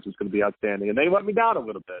the defense was going to be outstanding, and they let me down a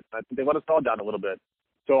little bit. I think they let us all down a little bit.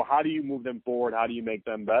 So how do you move them forward? How do you make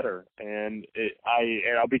them better? And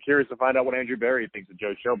I'll be curious to find out what Andrew Berry thinks of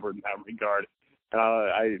Joe Schobert in that regard.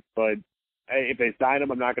 But if they sign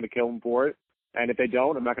him, I'm not going to kill him for it, and if they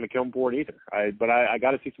don't, I'm not going to kill him for it either. But I got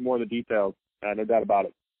to see some more of the details. No doubt about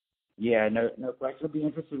it. Yeah, no question. It'll be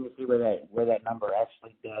interesting to see where that number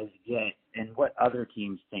actually does get and what other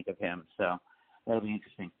teams think of him. So that'll be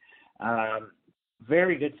interesting.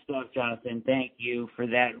 Very good stuff, Jonathan. Thank you for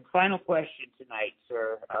that. Final question tonight,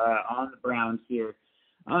 sir, on the Browns here.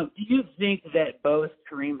 Do you think that both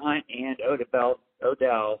Kareem Hunt and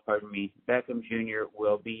Odell Beckham Jr.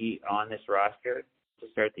 will be on this roster to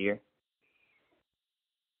start the year?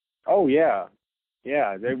 Oh yeah.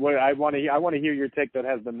 Yeah, I want to hear your take that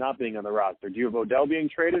has them not being on the roster. Do you have Odell being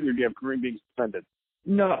traded, or do you have Kareem being suspended?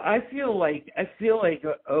 No, I feel like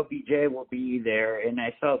OBJ will be there, and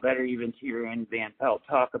I felt better even hearing Van Pelt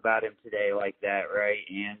talk about him today like that, right?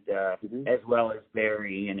 And as well as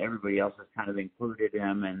Barry and everybody else has kind of included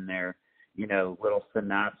him in their, little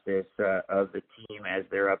synopsis of the team as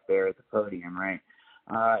they're up there at the podium, right?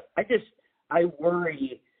 I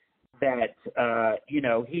worry that,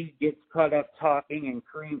 he gets caught up talking and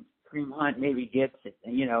Kareem Hunt maybe gets,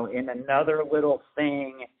 in another little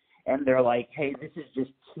thing, and they're like, hey, this is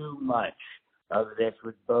just too much of this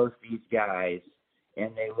with both these guys,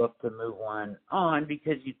 and they look to move one on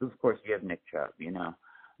because, of course, you have Nick Chubb,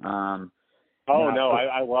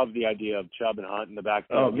 I love the idea of Chubb and Hunt in the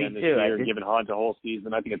backfield again this year, giving Hunt a whole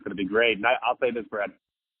season. I think it's going to be great. And I'll say this, Brad.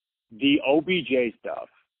 The OBJ stuff,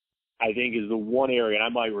 I think, is the one area, and I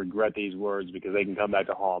might regret these words because they can come back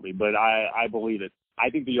to haunt me, but I believe it. I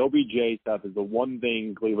think the OBJ stuff is the one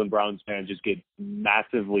thing Cleveland Browns fans just get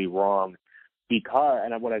massively wrong because,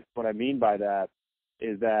 and what I mean by that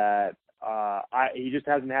is that he just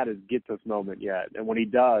hasn't had his get-us moment yet. And when he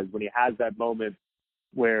does, when he has that moment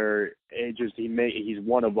where he's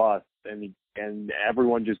one of us, and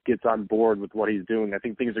everyone just gets on board with what he's doing, I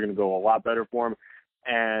think things are going to go a lot better for him.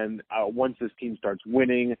 And once this team starts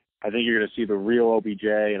winning, I think you're going to see the real OBJ,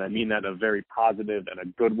 and I mean that in a very positive and a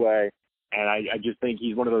good way. And I just think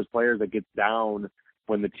he's one of those players that gets down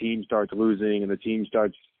when the team starts losing and the team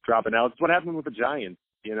starts dropping out. It's what happened with the Giants,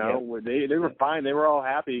 where they were fine. They were all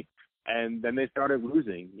happy, and then they started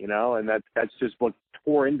losing, and that's just what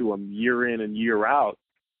tore into them year in and year out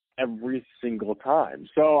every single time.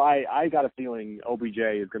 So I got a feeling OBJ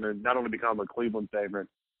is going to not only become a Cleveland favorite,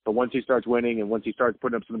 but once he starts winning and once he starts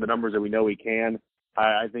putting up some of the numbers that we know he can,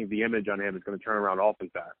 I think the image on him is going to turn around awfully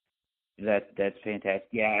fast. That's fantastic.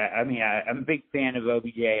 Yeah, I mean, I'm a big fan of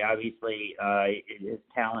OBJ. Obviously, his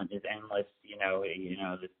talent is endless.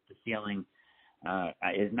 The ceiling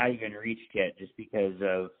is not even reached yet, just because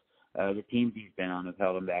of the teams he's been on have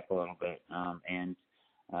held him back a little bit. And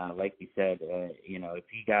like you said, if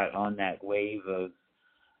he got on that wave of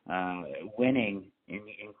winning in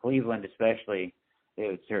Cleveland, especially, it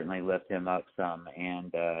would certainly lift him up some,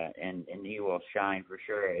 and he will shine for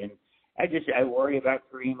sure. And I worry about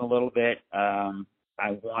Kareem a little bit.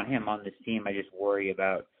 I want him on this team. I just worry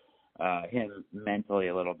about him mentally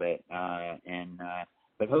a little bit.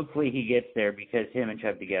 But hopefully he gets there, because him and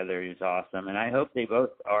Chubb together is awesome, and I hope they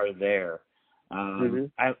both are there.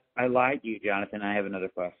 I lied to you, Jonathan. I have another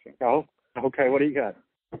question. Oh, okay. What do you got?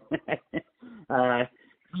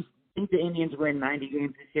 You think the Indians win 90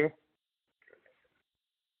 games this year?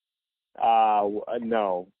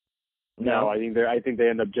 No. No, I think they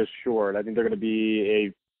end up just short. I think they're going to be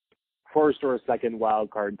a first or a second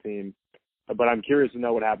wild card team. But I'm curious to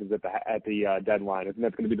know what happens at the deadline. I think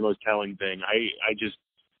that's going to be the most telling thing.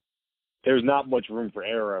 There's not much room for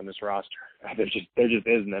error on this roster. There just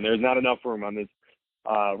isn't, and there's not enough room on this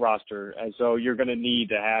roster. And so you're going to need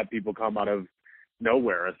to have people come out of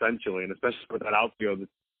nowhere, essentially, and especially with that outfield.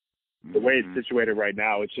 The way it's situated right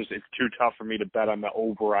now, it's too tough for me to bet on the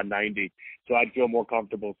over on 90. So I'd feel more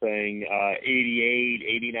comfortable saying 88,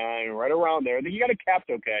 89, right around there. You got it capped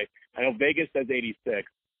okay. I know Vegas says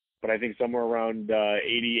 86, but I think somewhere around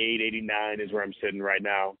 88, 89 is where I'm sitting right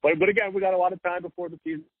now. But again, we got a lot of time before the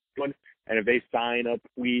season, and if they sign up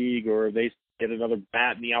Puig or if they get another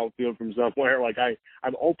bat in the outfield from somewhere, like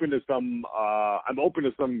I'm open to some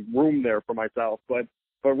room there for myself. But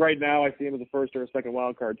right now, I see him as a first or a second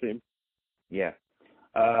wild card team. Yeah.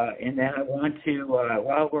 And then I want to,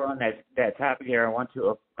 while we're on that topic here, I want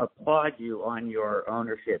to applaud you on your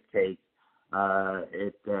ownership take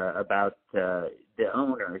about the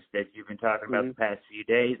owners that you've been talking about the past few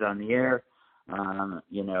days on the air.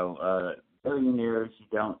 Billionaires,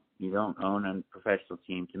 you don't own a professional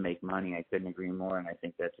team to make money. I couldn't agree more, and I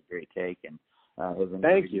think that's a great take. And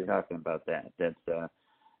thank you talking about that. That's a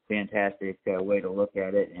fantastic way to look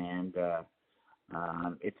at it, and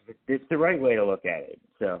it's the right way to look at it.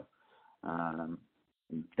 So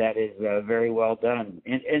that is very well done.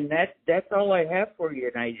 And that's all I have for you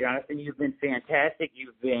tonight, Jonathan. You've been fantastic.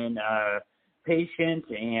 You've been patient,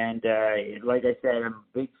 and like I said, I'm a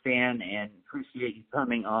big fan and appreciate you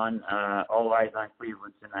coming on All Eyes on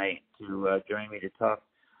Cleveland tonight to join me to talk,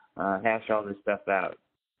 hash all this stuff out.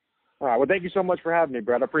 All right. Well, thank you so much for having me,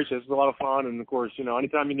 Brett. I appreciate it. It's a lot of fun. And, of course,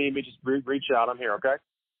 anytime you need me, just reach out. I'm here, okay?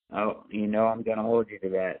 Oh, I'm going to hold you to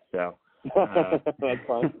that. So that's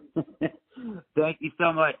fine. Thank you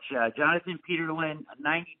so much. Jonathan Peterlin,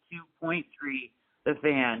 92.3, The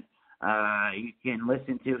Fan. You can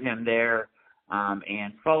listen to him there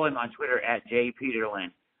and follow him on Twitter at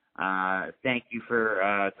 @JPeterlin. Thank you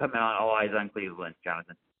for coming on All Eyes on Cleveland,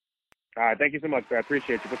 Jonathan. All right. Thank you so much, Brett. I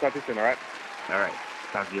appreciate you. We'll talk to you soon, all right? All right.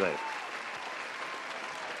 Talk to you later.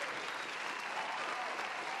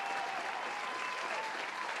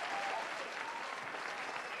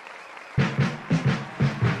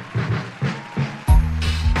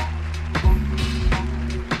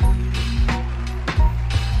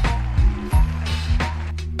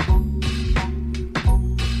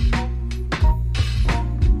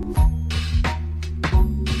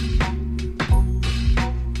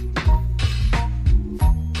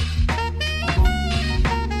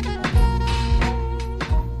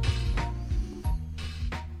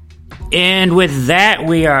 And with that,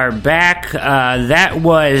 we are back. That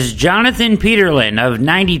was Jonathan Peterlin of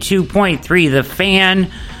 92.3 The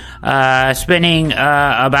Fan, spending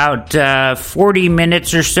about 40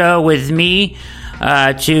 minutes or so with me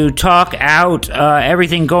to talk out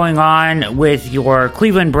everything going on with your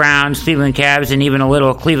Cleveland Browns, Cleveland Cavs, and even a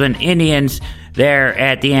little Cleveland Indians there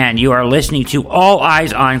at the end. You are listening to All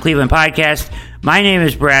Eyes on Cleveland podcast. My name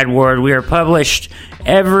is Brad Ward. We are published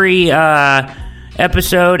every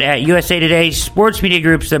episode at USA Today Sports Media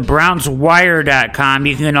Group's thebrownswire.com.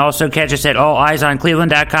 You can also catch us at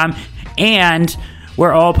alliesOnCleveland.com and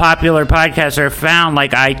where all popular podcasts are found,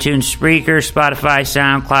 like iTunes, Spreaker, Spotify,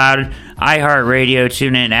 SoundCloud, iHeartRadio,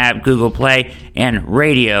 TuneIn app, Google Play, and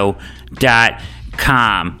radio.com.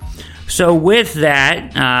 So with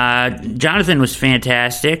that, Jonathan was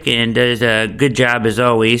fantastic and does a good job as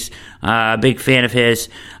always. Big fan of his.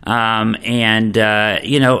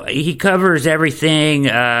 He covers everything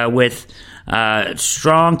with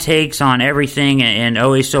strong takes on everything and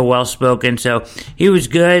always so well-spoken. So he was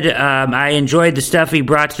good. I enjoyed the stuff he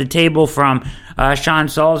brought to the table from Sean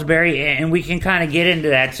Salisbury, and we can kind of get into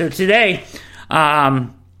that. So today,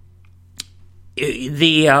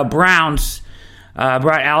 the Browns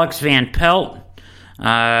brought Alex Van Pelt,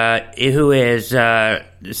 who is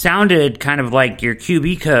sounded kind of like your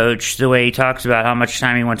QB coach, the way he talks about how much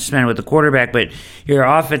time he wants to spend with the quarterback, but your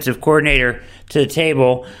offensive coordinator to the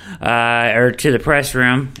table, or to the press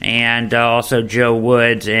room, and also Joe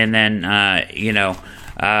Woods, and then,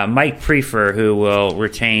 Mike Prefer, who will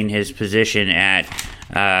retain his position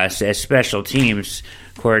as special teams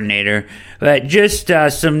coordinator. But just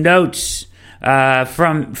some notes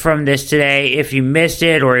from this today. If you missed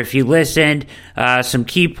it or if you listened, some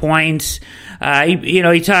key points.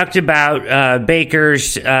 He talked about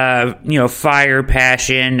Baker's, fire,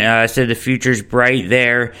 passion, said the future's bright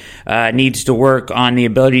there, needs to work on the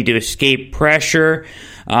ability to escape pressure,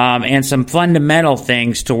 and some fundamental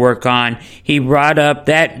things to work on. He brought up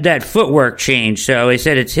that footwork change. So he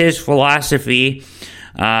said it's his philosophy.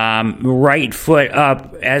 Right foot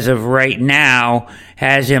up as of right now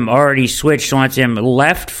has him already switched, wants him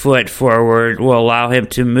left foot forward, will allow him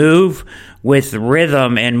to move with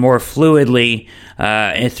rhythm and more fluidly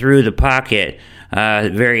through the pocket.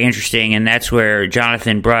 Very interesting, and that's where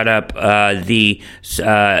Jonathan brought up the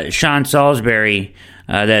Sean Salisbury.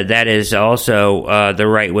 That is also the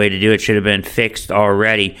right way to do it. Should have been fixed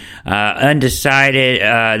already. Undecided.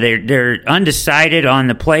 They're undecided on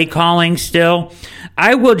the play calling still.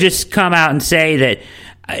 I will just come out and say that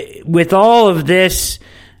with all of this,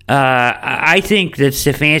 I think that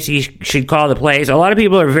Stefanski should call the plays. A lot of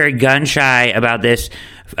people are very gun shy about this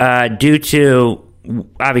due to,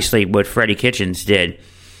 obviously, what Freddie Kitchens did.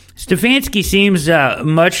 Stefanski seems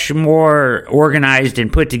much more organized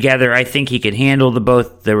and put together. I think he could handle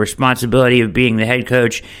both the responsibility of being the head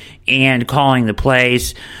coach and calling the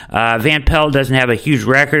plays. Van Pelt doesn't have a huge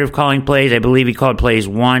record of calling plays. I believe he called plays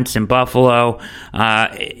once in Buffalo.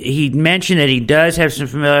 He mentioned that he does have some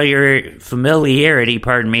familiarity,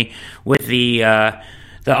 with the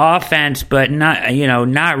offense, but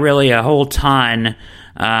not really a whole ton.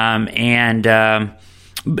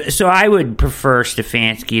 So I would prefer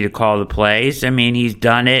Stefanski to call the plays. I mean, he's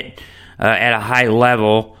done it at a high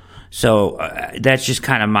level, so that's just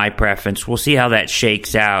kind of my preference. We'll see how that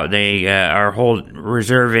shakes out. They are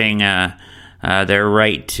reserving their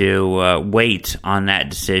right to wait on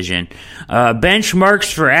that decision.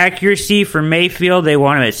 Benchmarks for accuracy for Mayfield, they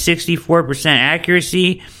want him at 64%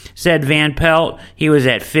 accuracy, said Van Pelt. He was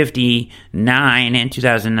at 59 in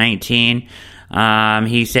 2019.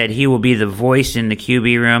 He said he will be the voice in the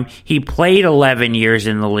QB room. He played 11 years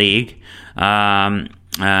in the league. And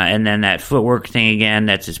then that footwork thing again,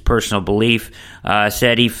 that's his personal belief.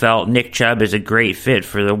 Said he felt Nick Chubb is a great fit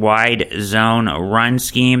for the wide zone run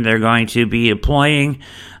scheme they're going to be deploying.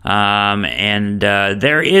 And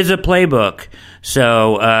there is a playbook.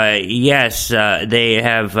 So, yes, they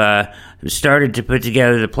have started to put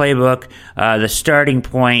together the playbook. The starting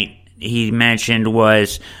point he mentioned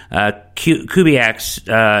was Kubiak's,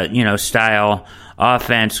 style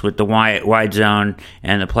offense with the wide zone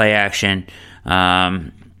and the play action.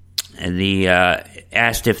 Asked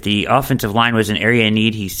if the offensive line was an area in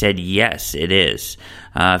need. He said yes, it is.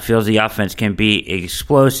 Feels the offense can be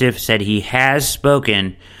explosive. Said he has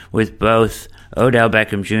spoken with both Odell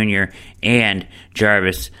Beckham Jr. and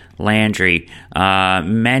Jarvis Landry.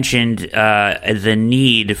 Mentioned the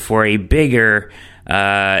need for a bigger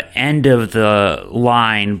end of the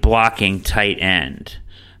line blocking tight end.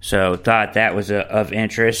 So thought that was of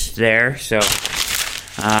interest there. So,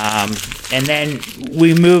 and then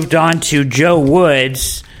we moved on to Joe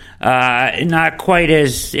Woods. Not quite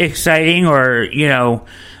as exciting or,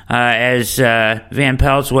 as Van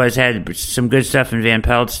Pelt's was. Had some good stuff in Van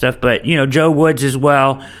Pelt's stuff. But, Joe Woods as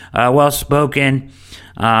well, well-spoken.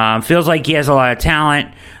 Feels like he has a lot of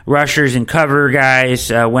talent. Rushers and cover guys.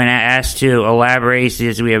 When asked to elaborate,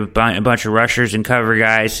 says we have a bunch of rushers and cover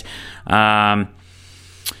guys.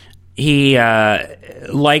 He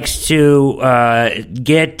likes to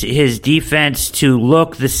get his defense to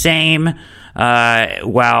look the same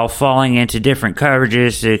while falling into different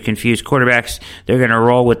coverages to confuse quarterbacks. They're going to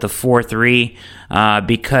roll with the 4-3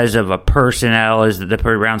 because of a personnel. The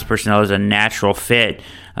Browns personnel is a natural fit.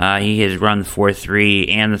 He has run the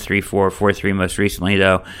 4-3 and the 3-4, 4-3 most recently,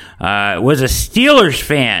 though. Was a Steelers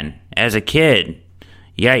fan as a kid.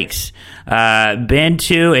 Yikes. Been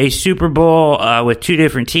to a Super Bowl with 2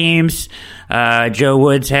 different teams. Joe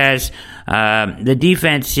Woods has. The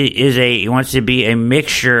defense wants to be a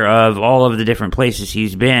mixture of all of the different places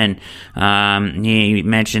he's been. He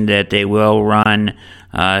mentioned that they will run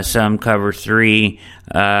some cover 3.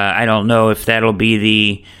 I don't know if that'll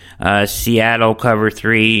be the Seattle cover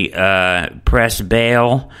 3 press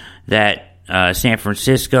bail that San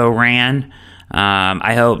Francisco ran.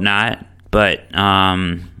 I hope not, but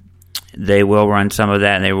they will run some of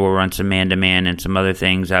that, and they will run some man-to-man and some other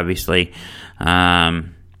things, obviously.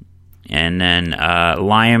 And then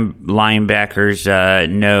linebackers,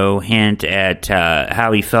 no hint at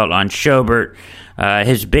how he felt on Schobert.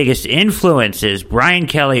 His biggest influences, Brian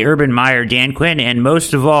Kelly, Urban Meyer, Dan Quinn, and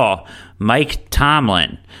most of all, Mike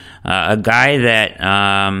Tomlin, a guy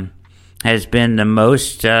that has been the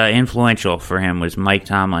most influential for him was Mike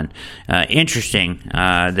Tomlin. Interesting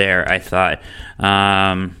there, I thought.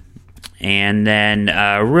 And then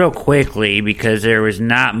real quickly, because there was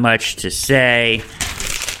not much to say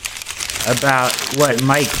about what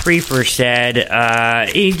Mike Priefer said,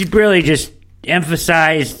 he really just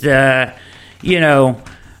emphasized, that he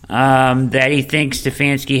thinks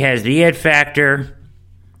Stefanski has the it factor.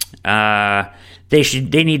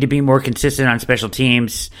 They need to be more consistent on special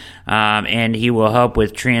teams, and he will help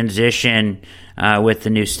with transition with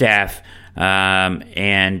the new staff.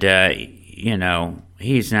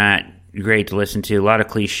 He's not great to listen to. A lot of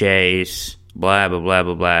cliches. Blah blah blah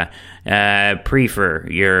blah blah.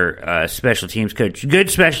 Priefer, your special teams coach, good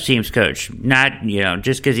special teams coach. Not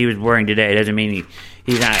just because he was boring today doesn't mean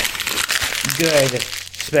he's not good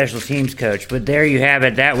special teams coach. But there you have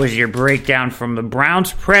it. That was your breakdown from the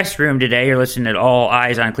Browns press room today. You're listening to All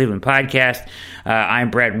Eyes on Cleveland podcast. I'm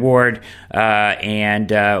Brett Ward, and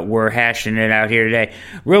we're hashing it out here today.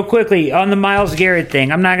 Real quickly, on the Myles Garrett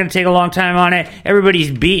thing, I'm not going to take a long time on it. Everybody's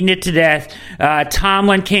beating it to death.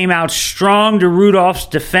 Tomlin came out strong to Rudolph's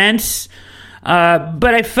defense,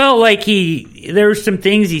 but I felt like there were some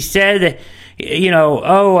things he said that,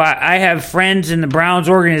 I have friends in the Browns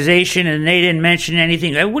organization and they didn't mention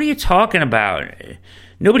anything. What are you talking about?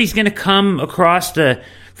 Nobody's going to come across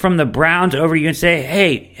from the Browns over you and say,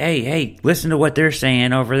 hey, listen to what they're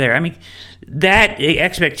saying over there. I mean, that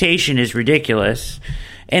expectation is ridiculous.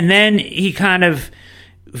 And then he kind of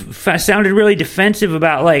sounded really defensive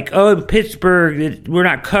about Pittsburgh, we're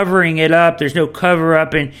not covering it up. There's no cover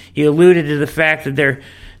up. And he alluded to the fact that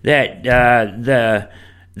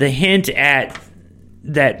the hint at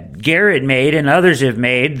that Garrett made and others have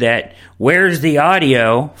made that where's the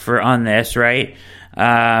audio on this, right?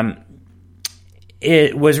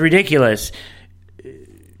 It was ridiculous.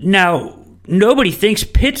 Now, nobody thinks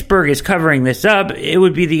Pittsburgh is covering this up. It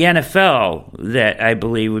would be the NFL that I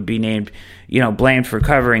believe would be named, blamed for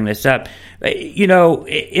covering this up.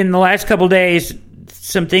 In the last couple days,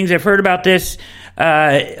 some things I've heard about this.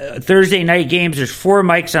 Thursday night games, there's 4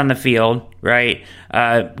 mics on the field, right?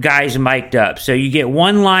 Guys mic'd up. So you get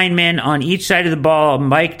 1 lineman on each side of the ball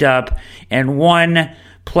mic'd up and 1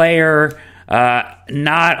 player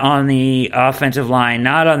not on the offensive line,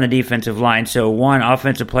 not on the defensive line. So 1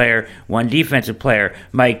 offensive player, 1 defensive player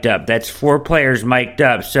mic'd up. That's 4 players mic'd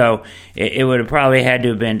up. So it would have probably had to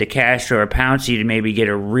have been DeCastro or Pouncey to maybe get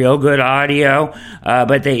a real good audio.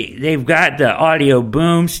 But they've got the audio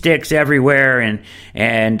boom sticks everywhere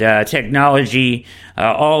and technology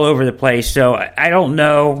all over the place. So I don't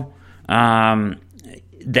know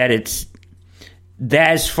that it's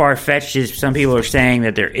as far-fetched as some people are saying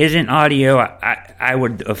that there isn't audio. I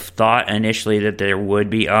would have thought initially that there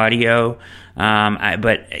would be audio,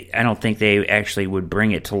 but I don't think they actually would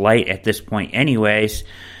bring it to light at this point anyways.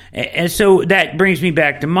 And so that brings me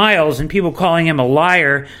back to Myles and people calling him a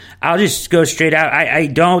liar. I'll just go straight out. I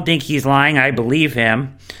don't think he's lying. I believe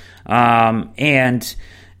him. And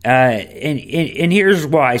here's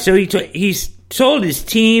why. So he's told his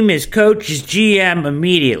team, his coach, his GM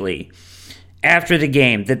immediately after the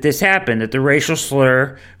game that this happened, that the racial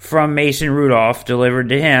slur from Mason Rudolph delivered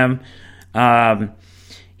to him.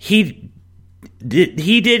 He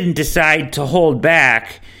didn't decide to hold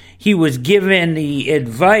back. He was given the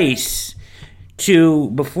advice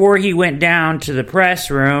before he went down to the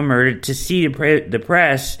press room or to see the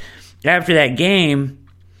press after that game,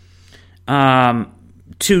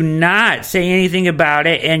 to not say anything about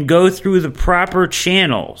it and go through the proper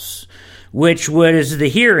channels, which was the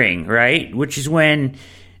hearing, right? Which is when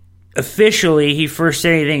officially he first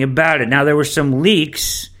said anything about it. Now, there were some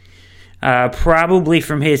leaks, probably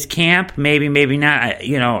from his camp, maybe not.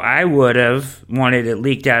 I would have wanted it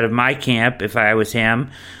leaked out of my camp if I was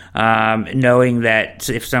him, knowing that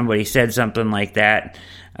if somebody said something like that,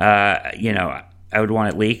 I would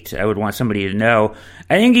want it leaked. I would want somebody to know.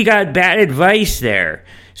 I think he got bad advice there.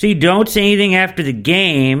 So you don't say anything after the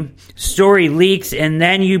game, story leaks, and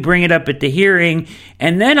then you bring it up at the hearing.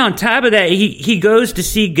 And then on top of that, he goes to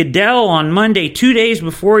see Goodell on Monday, 2 days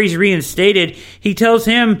before he's reinstated. He tells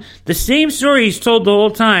him the same story he's told the whole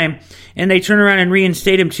time, and they turn around and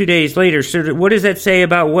reinstate him 2 days later. So what does that say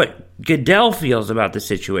about what Goodell feels about the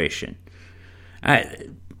situation? I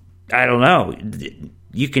don't know.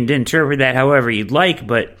 You can interpret that however you'd like,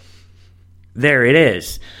 but there it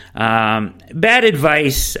is. Bad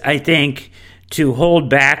advice, I think, to hold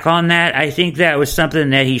back on that. I think that was something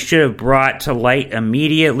that he should have brought to light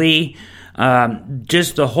immediately.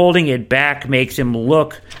 Just the holding it back makes him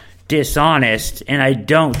look dishonest, and I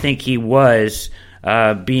don't think he was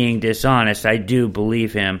being dishonest. I do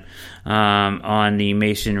believe him on the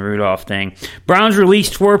Mason Rudolph thing. Browns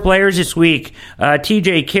released 4 players this week.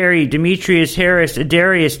 TJ Carey, Demetrius Harris,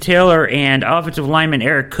 Darius Taylor, and offensive lineman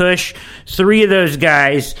Eric Kush. 3 of those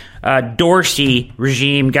guys, Dorsey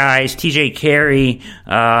regime guys. TJ Carey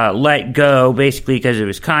let go basically because of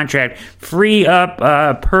his contract. Free up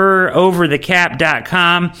per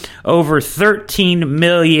overthecap.com over $13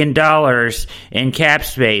 million in cap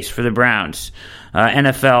space for the Browns.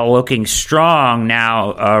 NFL looking strong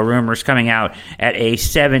now, rumors coming out at a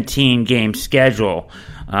 17-game schedule,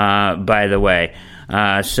 by the way.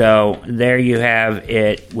 So there you have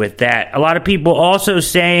it with that. A lot of people also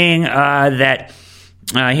saying that,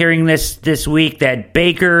 hearing this week, that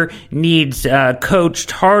Baker needs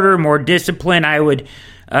coached harder, more discipline. I would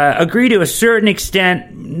agree to a certain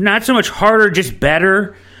extent, not so much harder, just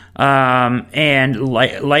better. And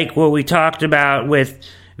like what we talked about with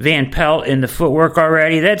Van Pelt in the footwork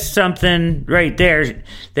already, that's something right there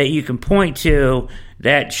that you can point to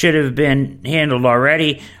that should have been handled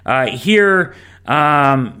already. Here,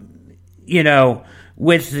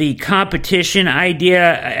 with the competition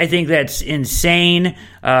idea, I think that's insane.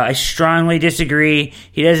 I strongly disagree.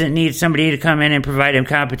 He doesn't need somebody to come in and provide him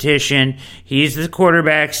competition. He's the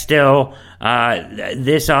quarterback still.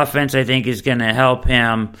 This offense, I think, is going to help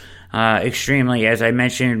him extremely, as I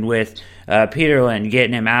mentioned with Peterlin,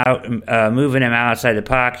 getting him out, moving him outside the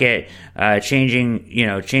pocket,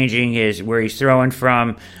 changing his where he's throwing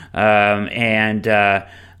from, and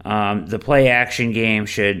the play action game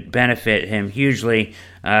should benefit him hugely.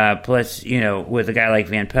 Plus, with a guy like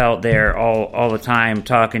Van Pelt there all the time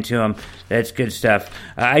talking to him, that's good stuff.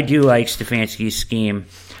 I do like Stefanski's scheme.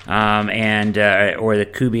 Or the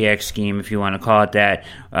Kubiak scheme, if you want to call it that,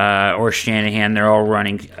 or Shanahan. They're all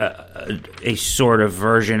running a sort of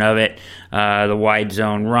version of it. The wide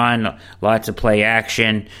zone run, lots of play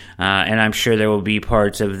action, and I'm sure there will be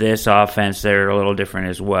parts of this offense that are a little different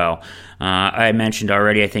as well. I mentioned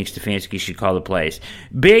already, I think Stefanski should call the plays.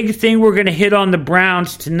 Big thing we're going to hit on the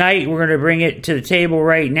Browns tonight. We're going to bring it to the table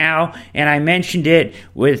right now, and I mentioned it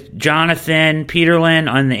with Jonathan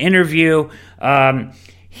Peterlin on the interview.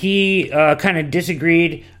 He kind of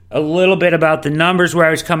disagreed a little bit about the numbers where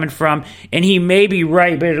I was coming from, and he may be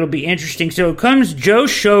right, but it'll be interesting. So it comes, Joe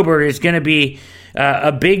Schobert is going to be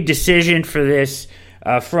a big decision for this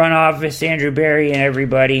front office, Andrew Berry and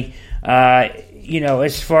everybody,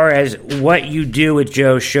 as far as what you do with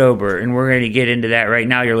Joe Schobert, and we're going to get into that right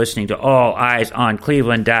now. You're listening to All Eyes on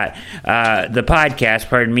Cleveland. The podcast,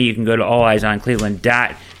 pardon me, you can go to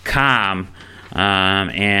alliesOnCleveland.com.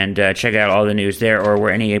 And check out all the news there or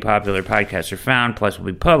where any popular podcasts are found. Plus, will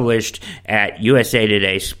be published at USA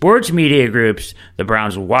Today Sports Media Group's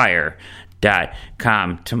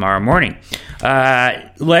TheBrownsWire.com tomorrow morning.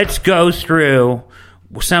 Let's go through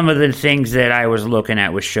some of the things that I was looking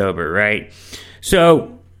at with Schobert, right?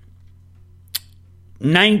 So,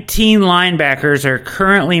 19 linebackers are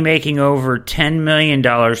currently making over $10 million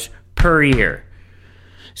per year.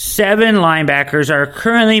 7 linebackers are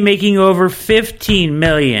currently making over $15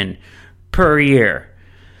 million per year.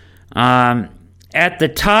 At the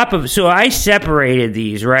top of, so I separated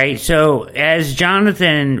these, right? So as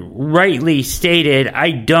Jonathan rightly stated,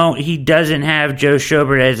 he doesn't have Joe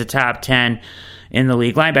Schobert as a top 10 in the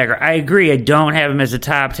league linebacker. I agree, I don't have him as a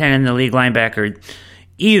top 10 in the league linebacker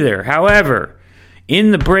either. However,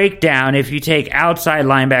 in the breakdown, if you take outside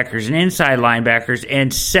linebackers and inside linebackers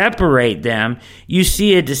and separate them, you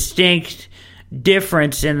see a distinct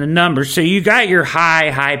difference in the numbers. So you got your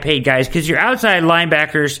high paid guys, because your outside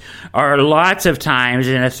linebackers are lots of times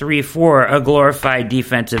in a 3-4 a glorified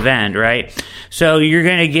defensive end, right? So you're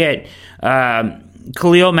going to get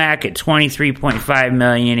Khalil Mack at $23.5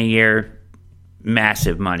 million a year.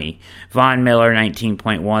 Massive money. Von Miller,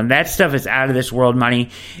 19.1. That stuff is out of this world money.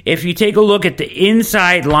 If you take a look at the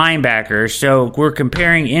inside linebackers, so we're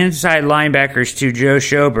comparing inside linebackers to Joe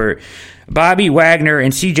Schobert, Bobby Wagner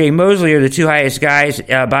and C.J. Mosley are the two highest guys.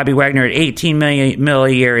 Bobby Wagner at $18 million a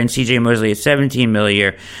year and C.J. Mosley at $17 million a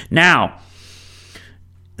year. Now,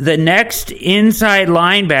 the next inside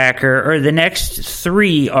linebacker, or the next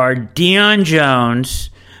three, are Deion Jones,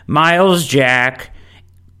 Miles Jack,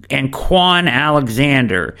 and Quan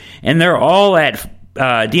Alexander. And they're all at,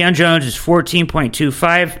 Deion Jones is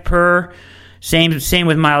 14.25 per. Same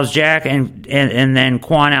with Miles Jack, and then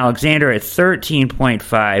Quan Alexander at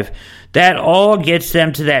 13.5. That all gets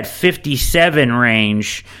them to that 57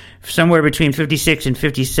 range, somewhere between $56 and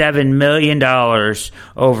 $57 million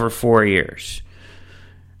over 4 years.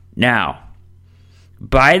 Now,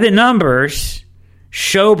 by the numbers,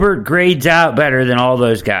 Schobert grades out better than all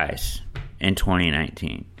those guys in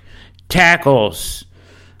 2019. Tackles,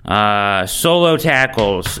 solo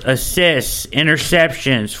tackles, assists,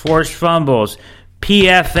 interceptions, forced fumbles,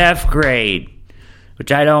 PFF grade,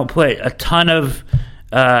 which I don't put a ton of,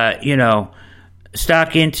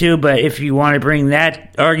 stock into, but if you want to bring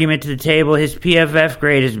that argument to the table, his PFF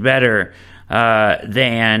grade is better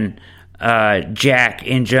than Jack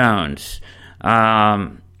and Jones.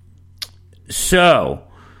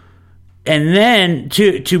 And then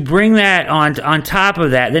to bring that on top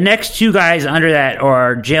of that, the next two guys under that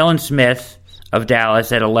are Jalen Smith of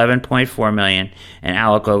Dallas at $11.4 million and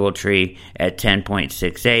Alec Ogletree at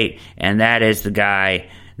 $10.68, and that is the guy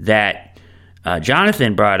that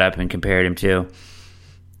Jonathan brought up and compared him to.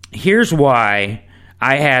 Here's why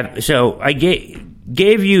I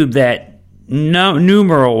gave you that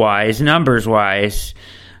numbers wise,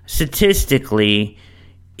 statistically,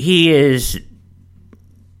 he is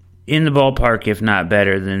in the ballpark, if not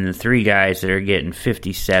better, than the three guys that are getting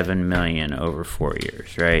 $57 million over 4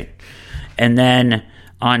 years, right? And then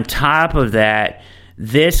on top of that,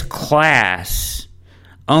 this class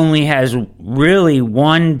only has really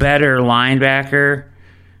one better linebacker,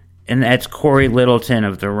 and that's Corey Littleton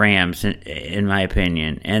of the Rams, in my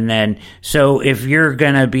opinion. And then, so if you're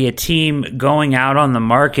going to be a team going out on the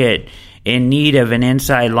market in need of an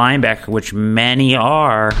inside linebacker, which many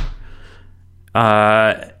are,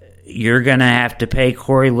 you're going to have to pay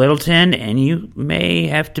Corey Littleton, and you may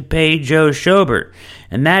have to pay Joe Schobert.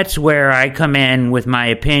 And that's where I come in with my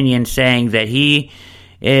opinion, saying that he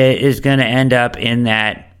is going to end up in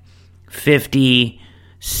that $57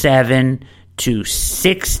 to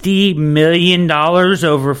 $60 million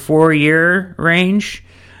over 4 year range.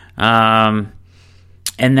 And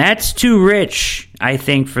that's too rich, I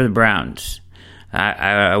think, for the Browns.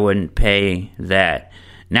 I wouldn't pay that.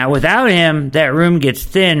 Now, without him, that room gets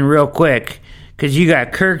thin real quick, because you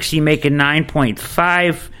got Kirksey making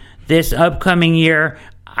 9.5 this upcoming year.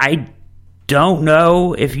 I don't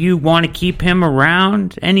know if you want to keep him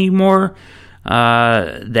around anymore.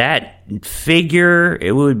 That figure,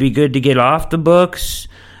 it would be good to get off the books.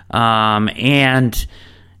 And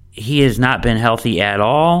he has not been healthy at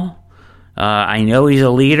all. I know he's a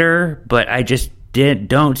leader, but I just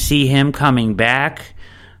don't see him coming back.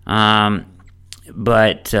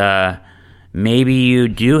 But maybe you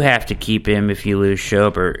do have to keep him if you lose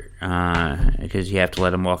Schobert, because you have to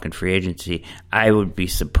let him walk in free agency. I would be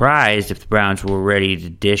surprised if the Browns were ready to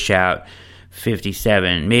dish out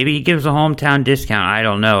 57. Maybe he gives a hometown discount. I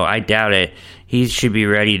don't know. I doubt it. He should be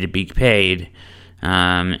ready to be paid.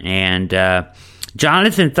 And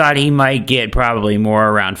Jonathan thought he might get probably more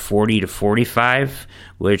around 40 to 45,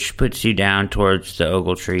 which puts you down towards the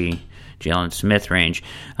Ogletree, Jalen Smith range.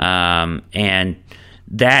 And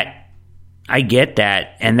that, I get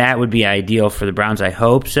that, and that would be ideal for the Browns. I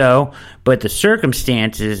hope so. But the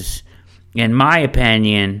circumstances, in my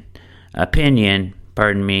opinion, lean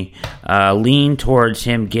towards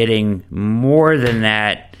him getting more than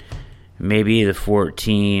that, maybe the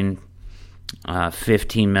 $15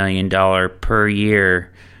 million per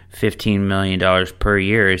year. $15 million per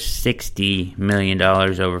year is $60 million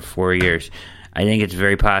over 4 years. I think it's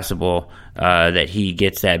very possible that he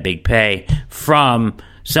gets that big pay from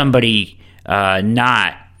somebody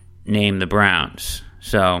not named the Browns.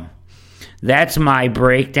 So that's my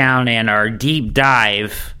breakdown and our deep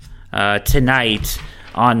dive tonight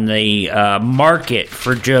on the market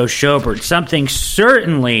for Joe Schobert. Something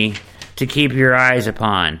certainly to keep your eyes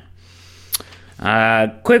upon.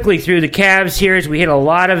 Quickly through the Cavs here, as we hit a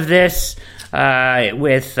lot of this.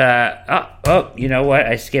 with, you know what?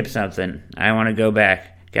 I skipped something. I want to go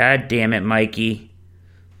back. God damn it, Mikey.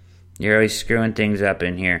 You're always screwing things up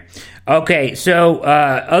in here. Okay, so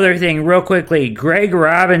other thing real quickly. Greg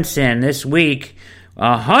Robinson this week,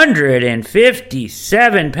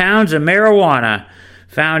 157 pounds of marijuana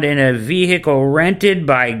found in a vehicle rented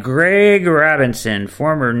by Greg Robinson,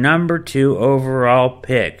 former number 2 overall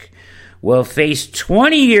pick, will face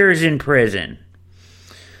 20 years in prison.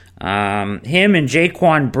 Him and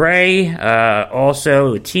Jaquan Bray,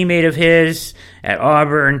 also a teammate of his at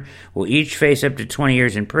Auburn, will each face up to 20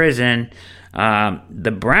 years in prison.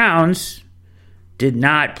 The Browns did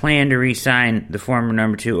not plan to re-sign the former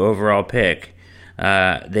number 2 overall pick.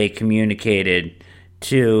 They communicated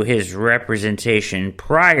to his representation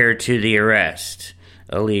prior to the arrest,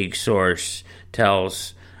 a league source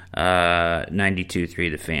tells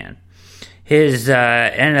 92.3 The Fan. His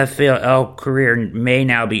NFL career may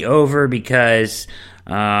now be over because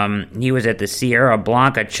he was at the Sierra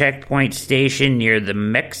Blanca checkpoint station near the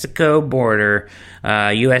Mexico border,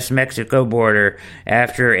 U.S.-Mexico border,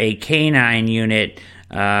 after a canine unit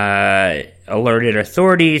alerted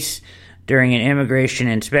authorities during an immigration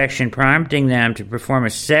inspection, prompting them to perform a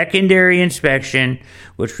secondary inspection,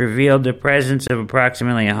 which revealed the presence of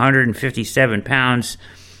approximately 157 pounds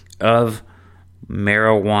of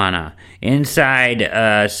marijuana inside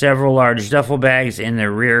several large duffel bags in the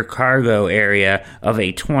rear cargo area of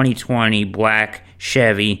a 2020 black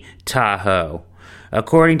Chevy Tahoe.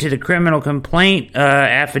 According to the criminal complaint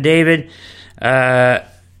affidavit,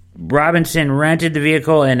 Robinson rented the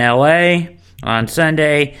vehicle in L.A. on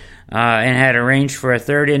Sunday and had arranged for a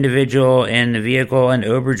third individual in the vehicle, an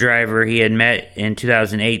Uber driver he had met in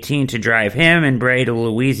 2018, to drive him and Bray to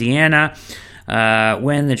Louisiana.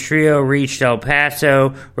 When the trio reached El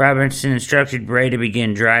Paso, Robinson instructed Bray to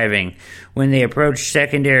begin driving. When they approached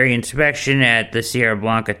secondary inspection at the Sierra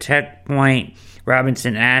Blanca checkpoint,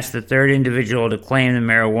 Robinson asked the third individual to claim the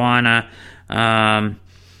marijuana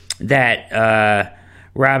that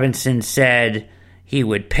Robinson said he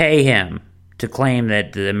would pay him to claim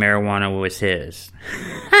that the marijuana was his.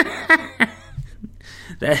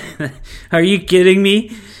 Are you kidding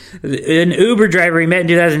me? An Uber driver he met in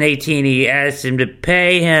 2018, he asked him to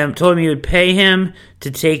pay him, told him he would pay him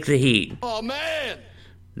to take the heat. Oh, man!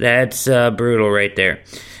 That's brutal right there.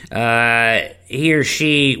 He or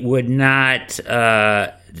she would not,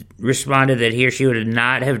 responded that he or she would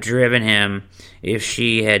not have driven him if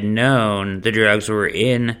she had known the drugs were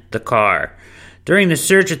in the car. During the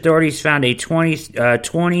search, authorities found a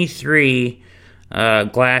 23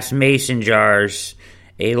 glass mason jars,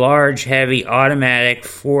 a large, heavy, automatic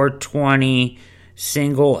 420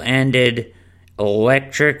 single-ended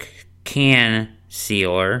electric can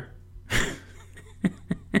sealer,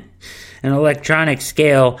 an electronic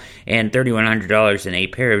scale, and $3,100 in a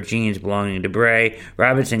pair of jeans belonging to Bray.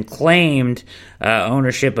 Robinson claimed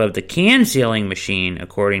ownership of the can sealing machine,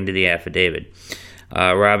 according to the affidavit.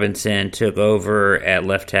 Robinson took over at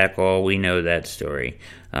left tackle. We know that story.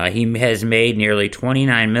 He has made nearly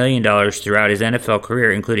 $29 million throughout his NFL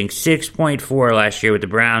career, including $6.4 last year with the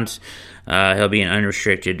Browns. He'll be an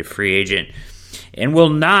unrestricted free agent and will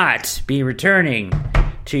not be returning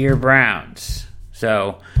to your Browns.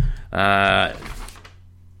 So, Browns,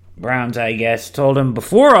 I guess, told him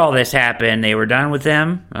before all this happened they were done with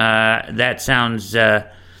him. That sounds...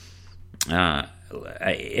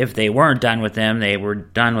 if they weren't done with them, they were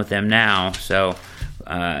done with them now. So,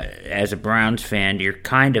 as a Browns fan, you're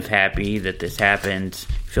kind of happy that this happened.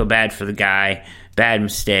 Feel bad for the guy. Bad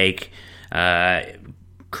mistake.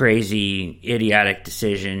 Crazy, idiotic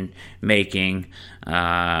decision making.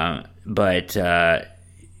 But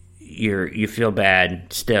you feel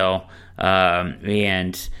bad still.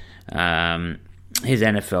 And his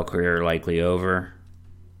NFL career likely over.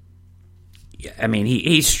 I mean,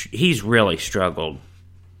 he's really struggled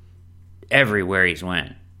everywhere he's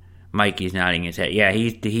went. Mikey's nodding his head. Yeah,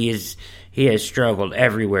 he has struggled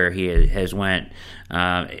everywhere he has went,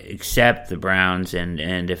 except the Browns.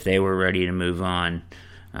 And if they were ready to move on,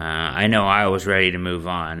 I know I was ready to move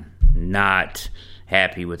on. Not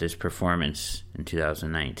happy with his performance in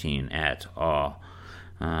 2019 at all.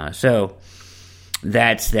 So.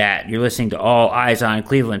 That's that. You're listening to All Eyes on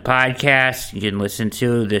Cleveland podcast. You can listen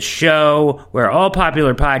to the show where all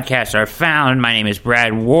popular podcasts are found. My name is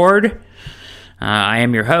Brad Ward. I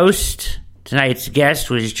am your host. Tonight's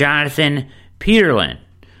guest was Jonathan Peterlin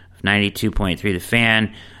of 92.3 The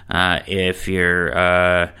Fan. If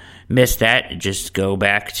you're missed that, just go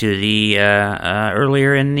back to the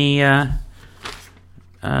earlier in the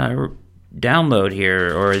download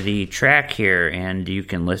here or the track here, and you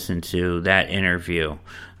can listen to that interview.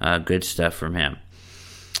 good stuff from him.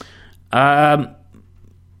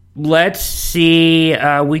 Let's see.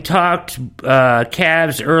 We talked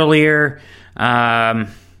Cavs earlier.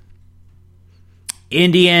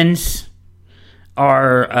 Indians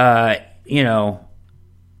are,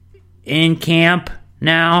 in camp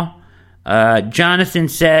now. Jonathan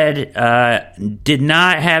said did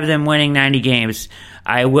not have them winning 90 games.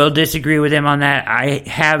 I will disagree with him on that. I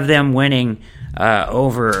have them winning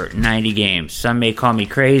over 90 games. Some may call me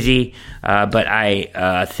crazy, but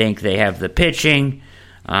I think they have the pitching,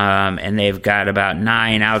 and they've got about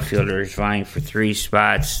 9 outfielders vying for 3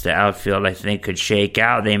 spots. The outfield, I think, could shake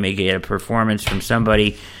out. They may get a performance from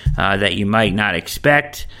somebody that you might not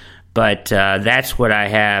expect, but that's what I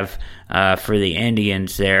have for the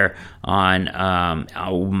Indians there on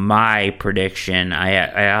my prediction. I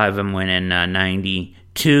have them winning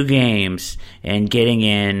 92 games and getting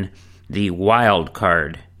in the wild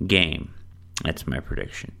card game. That's my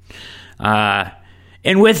prediction.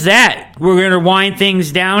 And with that, we're going to wind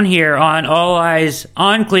things down here on All Eyes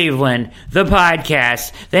on Cleveland, the podcast.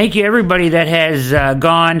 Thank you, everybody that has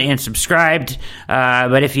gone and subscribed.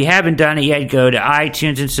 But if you haven't done it yet, go to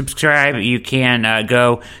iTunes and subscribe. You can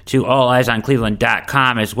go to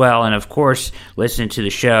alliesOnCleveland.com as well. And, of course, listen to the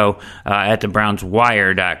show at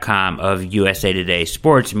thebrownswire.com of USA Today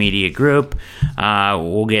Sports Media Group.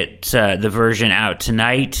 We'll get the version out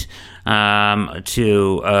tonight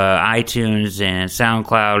to iTunes and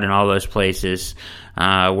SoundCloud and all those places.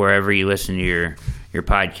 Wherever you listen to your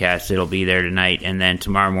podcast, it'll be there tonight. And then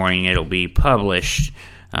tomorrow morning it'll be published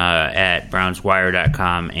at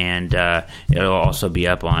brownswire.com, and it'll also be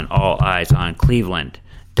up on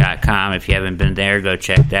alliesOnCleveland.com. If you haven't been there, go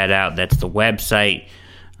check that out. That's the website.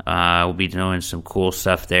 We'll be doing some cool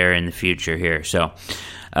stuff there in the future here. So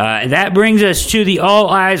that brings us to the All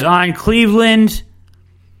Eyes on Cleveland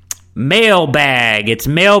mailbag. It's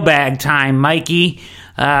mailbag time, Mikey.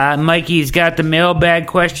 Mikey's got the mailbag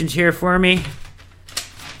questions here for me.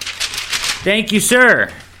 Thank you, sir.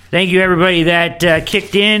 Thank you, everybody that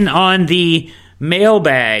kicked in on the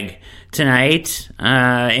mailbag tonight.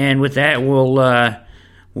 And with that, we'll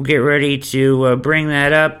get ready to bring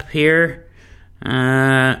that up here.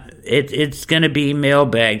 It's going to be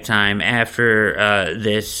mailbag time after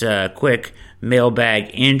this quick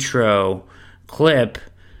mailbag intro clip.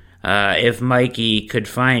 If Mikey could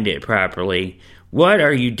find it properly. What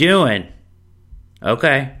are you doing?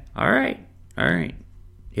 Okay. All right.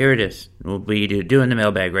 Here it is. We'll be doing the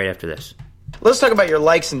mailbag right after this. Let's talk about your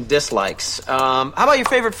likes and dislikes. How about your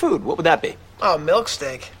favorite food? What would that be? Oh, milk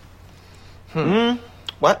steak.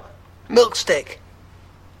 What? Milk steak.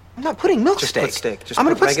 I'm not putting milk Just steak. put steak. Just I'm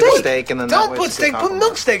going to put regular steak. steak and then Don't put steak. Put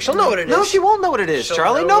milk steak. She'll know what it is. No, she won't know what it is, She'll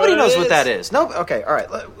Charlie. know Nobody what knows it what is. that is. No. Okay. All right.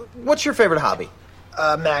 What's your favorite hobby?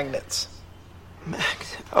 Magnets.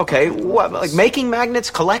 Okay. What? Like making magnets,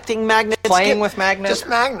 collecting magnets, Playing with magnets. Just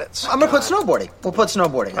magnets. I'm going to put snowboarding. We'll put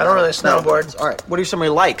snowboarding. I don't really snowboard. All right. What are some of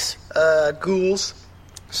your likes? Ghouls.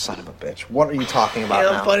 Son of a bitch. What are you talking about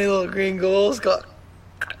Yeah, now? funny little green ghouls.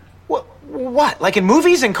 What? Like in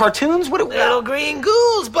movies and cartoons? Little green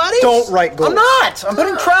ghouls, buddy. Don't write goals. I'm not. I'm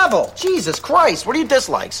putting travel. Jesus Christ. What are your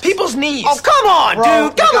dislikes? People's knees. Oh, come on, Bro,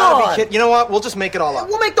 dude. Come on. You know what? We'll just make it all up.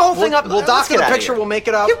 We'll make the whole thing up. We'll dock get it a out picture. Of here. We'll make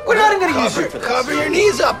it up. We're not even going to use you for this. Cover your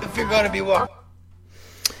knees up if you're going to be walking.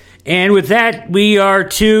 And with that, we are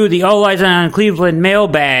to the All Eyes on Cleveland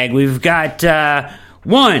mailbag. We've got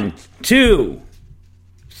 1, 2,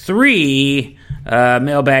 3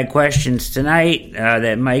 mailbag questions tonight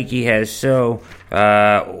that Mikey has so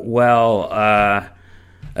well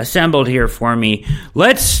assembled here for me.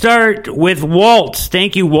 Let's start with Walt.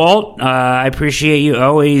 Thank you, Walt. I appreciate you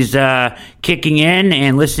always kicking in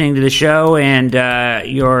and listening to the show, and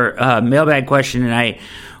your mailbag question tonight.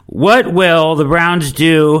 What will the Browns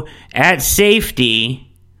do at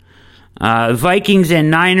safety? Vikings and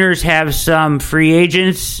Niners have some free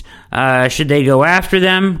agents. Should they go after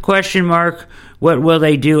them? Question mark. What will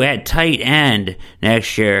they do at tight end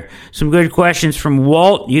next year? Some good questions from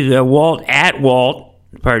Walt. You go Walt at Walt.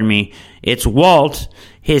 Pardon me. It's Walt.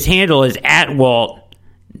 His handle is at Walt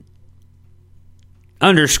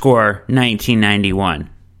 _1991.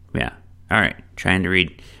 Yeah. All right. Trying to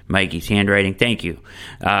read Mikey's handwriting. Thank you.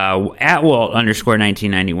 At Walt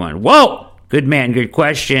 _1991. Walt! Good man, good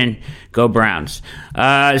question. Go Browns.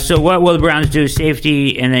 So what will the Browns do?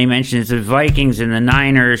 Safety, and then he mentions the Vikings and the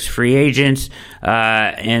Niners, free agents,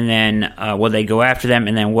 and then will they go after them,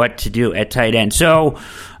 and then what to do at tight end. So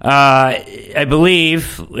I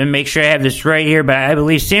believe, and make sure I have this right here, but I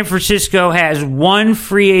believe San Francisco has one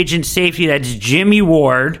free agent safety. That's Jimmy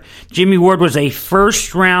Ward. Jimmy Ward was a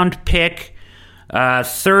first-round pick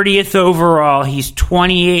 30th overall. He's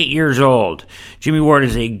 28 years old. Jimmy Ward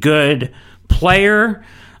is a good player.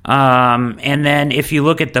 And then if you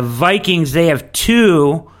look at the Vikings, they have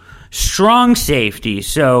 2 strong safeties.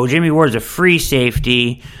 So Jimmy Ward's a free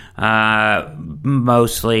safety,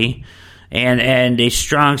 mostly. And a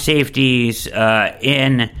strong safeties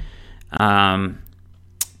in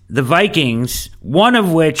the Vikings, one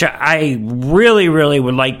of which I really, really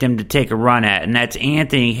would like them to take a run at, and that's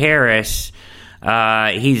Anthony Harris.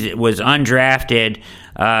 He was undrafted.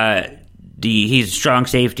 He's a strong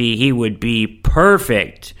safety. He would be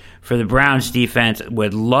perfect for the Browns defense.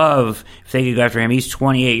 Would love if they could go after him. He's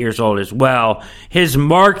 28 years old as well. His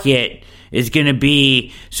market is going to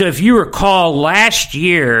be, so if you recall last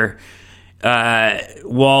year,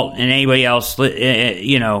 Walt and anybody else,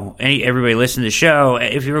 everybody listening to the show,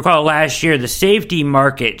 if you recall last year, the safety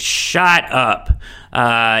market shot up.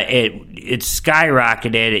 It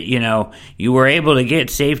skyrocketed. You were able to get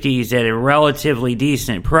safeties at a relatively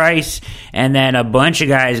decent price, and then a bunch of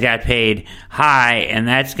guys got paid high, and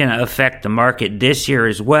that's going to affect the market this year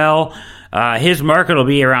as well. His market will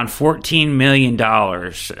be around $14 million,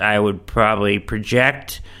 I would probably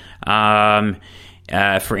project,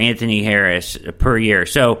 for Anthony Harris per year.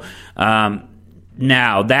 So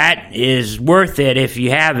now that is worth it if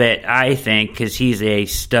you have it, I think, because he's a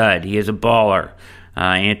stud. He is a baller.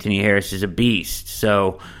 Anthony Harris is a beast.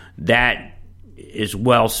 So that is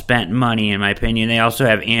well spent money, in my opinion. They also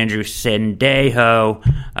have Andrew Sendejo,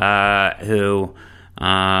 who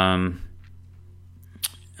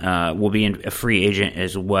will be a free agent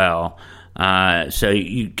as well. So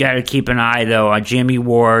you got to keep an eye, though, on Jimmy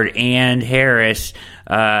Ward and Harris.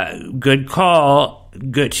 Good call.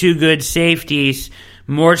 Two good safeties.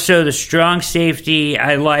 More so the strong safety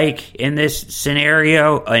I like in this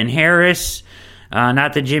scenario in Harris.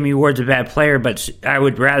 Not that Jimmy Ward's a bad player, but I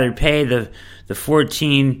would rather pay the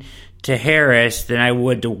 14 to Harris than I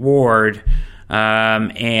would to Ward.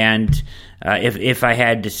 And if I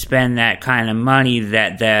had to spend that kind of money,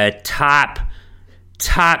 that the top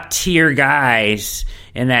tier guys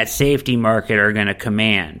in that safety market are going to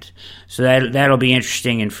command. So that'll be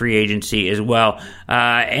interesting in free agency as well.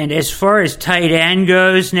 And as far as tight end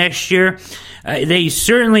goes next year, they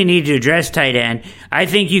certainly need to address tight end. I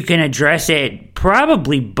think you can address it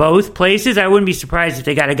probably both places. I wouldn't be surprised if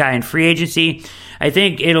they got a guy in free agency. I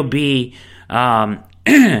think it'll be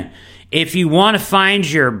if you want to find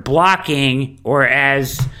your blocking, or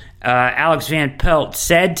as Alex Van Pelt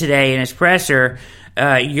said today in his presser,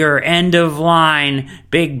 your end-of-line,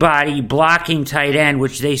 big-body blocking tight end,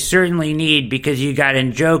 which they certainly need because you got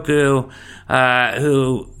Njoku,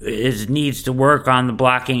 who needs to work on the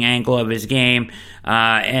blocking angle of his game.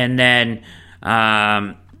 And then,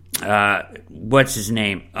 what's his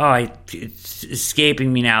name? Oh, it's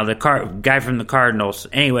escaping me now. The guy from the Cardinals.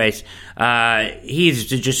 Anyways, he's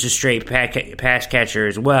just a straight pass catcher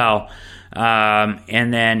as well.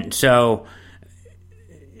 And then, so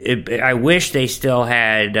I wish they still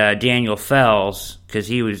had Daniel Fells, because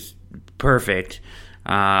he was perfect.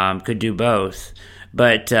 Could do both.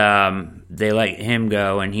 But they let him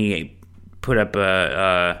go, and he put up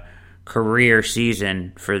a career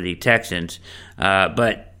season for the Texans.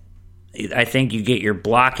 But I think you get your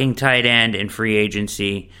blocking tight end in free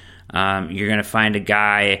agency. You're going to find a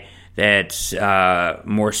guy that's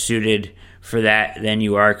more suited for that than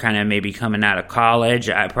you are kind of maybe coming out of college,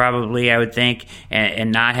 I would think,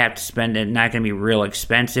 and not have to spend it, not going to be real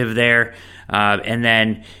expensive there. And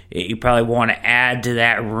then you probably want to add to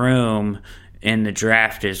that room in the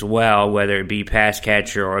draft as well, whether it be pass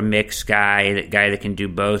catcher or a mixed guy that can do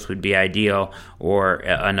both would be ideal, or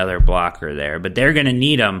another blocker there. But they're going to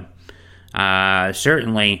need them.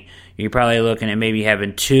 Certainly, you're probably looking at maybe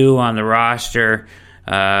having 2 on the roster,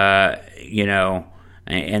 and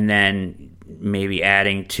then maybe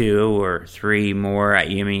adding 2 or 3 more. I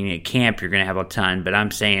mean, at camp, you're going to have a ton, but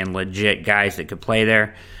I'm saying legit guys that could play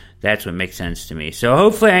there. That's what makes sense to me. So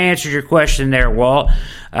hopefully I answered your question there, Walt.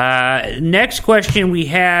 Next question we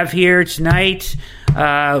have here tonight,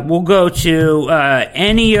 we'll go to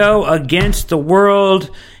NEO Against the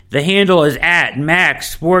World. The handle is at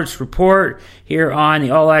Max Sports Report here on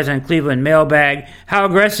the All Eyes on Cleveland mailbag. How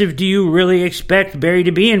aggressive do you really expect Barry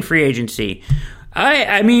to be in free agency?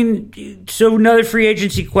 I mean, so another free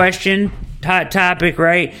agency question, hot topic,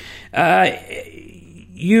 right?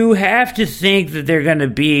 You have to think that they're going to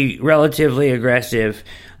be relatively aggressive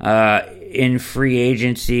in free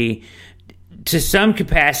agency to some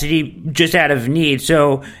capacity, just out of need.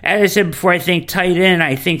 So, as I said before, I think tight end,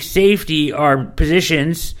 I think safety are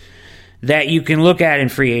positions that you can look at in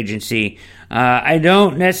free agency. I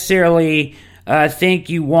don't necessarily think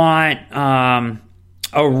you want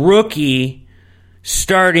a rookie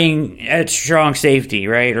starting at strong safety,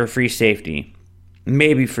 right, or free safety,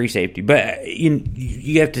 maybe free safety. But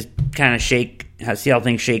you have to kind of see how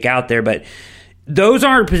things shake out there. But those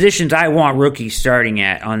aren't positions I want rookies starting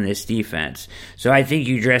at on this defense. So I think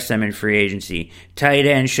you address them in free agency. Tight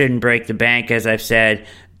end shouldn't break the bank, as I've said.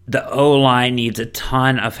 The O-line needs a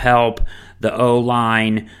ton of help. The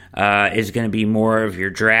O-line is going to be more of your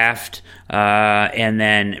draft, and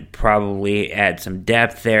then probably add some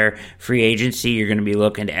depth there. Free agency, you're going to be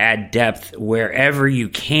looking to add depth wherever you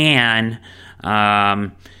can,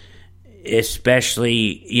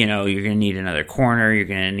 especially, you're going to need another corner. You're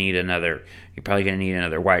probably going to need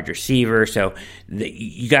another wide receiver. So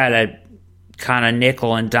you got to kind of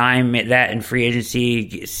nickel and dime that in free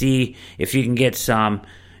agency. See if you can get some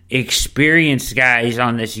experienced guys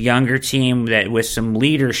on this younger team that with some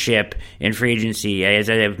leadership in free agency. As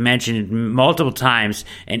I have mentioned multiple times,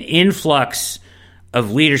 an influx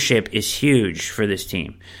of leadership is huge for this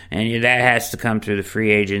team, and that has to come through the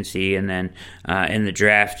free agency, and then in the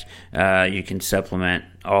draft you can supplement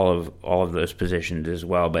all of those positions as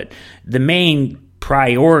well. But the main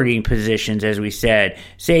priority positions, as we said,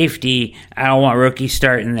 safety, I don't want rookies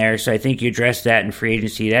starting there, so I think you address that in free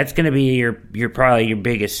agency. That's going to be your probably your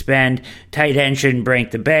biggest spend. Tight end shouldn't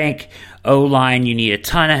break the bank. O-line, you need a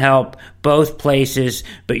ton of help both places,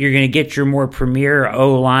 but you're going to get your more premier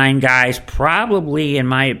O-line guys probably, in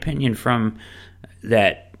my opinion, from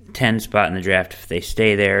that 10 spot in the draft. If they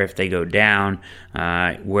stay there, if they go down,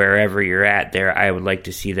 wherever you're at there, I would like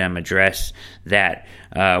to see them address that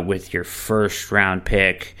with your first round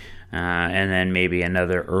pick, and then maybe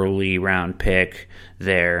another early round pick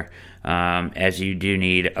there, as you do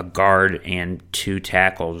need a guard and 2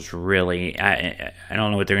 tackles, really. I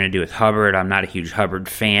don't know what they're going to do with Hubbard. I'm not a huge Hubbard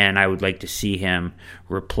fan. I would like to see him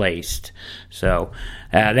replaced. So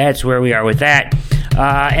that's where we are with that.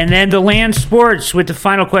 And then the Land Sports with the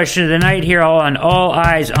final question of the night here on All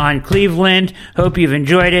Eyes on Cleveland. Hope you've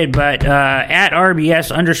enjoyed it, but at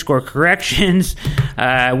RBS_corrections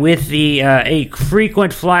with the a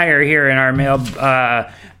frequent flyer here in our mail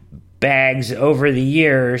bags over the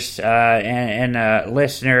years, and a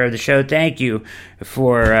listener of the show, thank you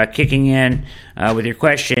for kicking in with your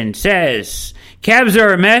question. Says, Cavs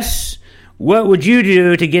are a mess. What would you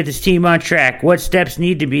do to get this team on track? What steps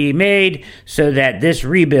need to be made so that this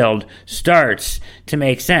rebuild starts to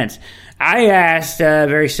make sense? I asked a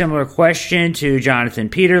very similar question to Jonathan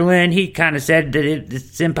Peterlin. He kind of said that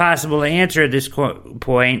it's impossible to answer at this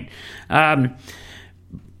point.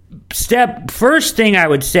 First thing I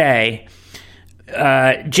would say,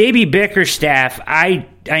 JB Bickerstaff, I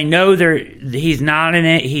know he's not in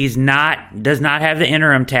it. Does not have the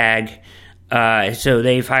interim tag. So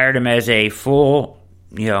they've hired him as a full,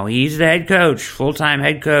 he's the head coach, full-time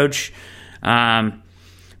head coach.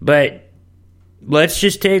 But let's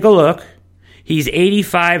just take a look. He's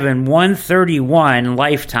 85-131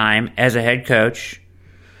 lifetime as a head coach.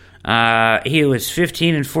 He was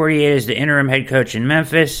 15-48 as the interim head coach in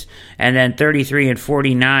Memphis, and then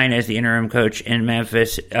 33-49 as the interim coach in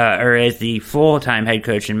Memphis, or as the full-time head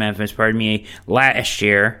coach in Memphis, last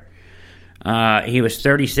year. He was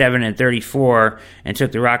 37-34 and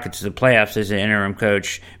took the Rockets to the playoffs as an interim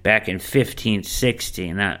coach back in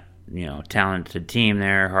 15-16. That, talented team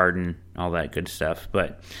there, Harden, all that good stuff.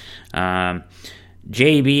 But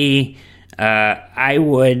JB, I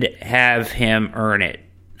would have him earn it.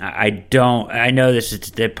 I know this is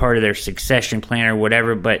the part of their succession plan or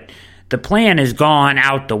whatever, but the plan has gone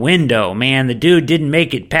out the window, man. The dude didn't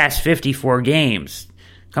make it past 54 games.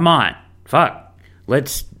 Come on. Fuck.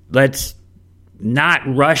 Let's not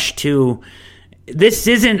rush to... This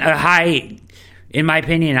isn't in my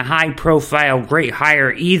opinion, a high-profile, great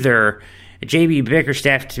hire either. J.B.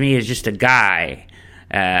 Bickerstaff, to me, is just a guy.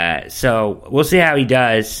 So we'll see how he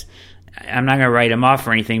does. I'm not going to write him off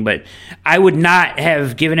or anything, but I would not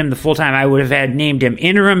have given him the full time. I would have named him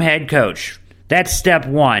interim head coach. That's step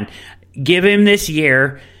one. Give him this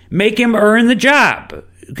year. Make him earn the job.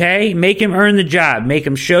 Okay? Make him earn the job. Make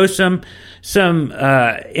him show some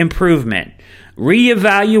improvement.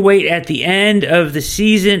 Reevaluate at the end of the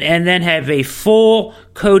season and then have a full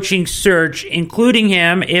coaching search, including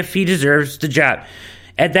him if he deserves the job.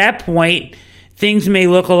 At that point, things may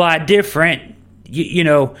look a lot different.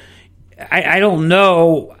 I don't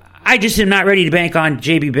know. I just am not ready to bank on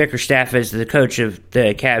J.B. Bickerstaff as the coach of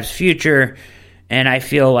the Cavs' future, and I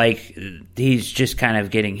feel like he's just kind of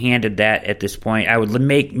getting handed that at this point. I would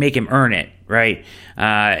make him earn it, right?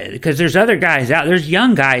 Because there's other guys out. There's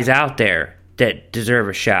young guys out there that deserve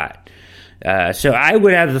a shot. So I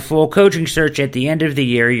would have the full coaching search at the end of the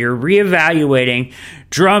year. You're reevaluating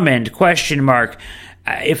Drummond, question mark.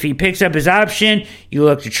 If he picks up his option, you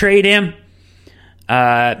look to trade him.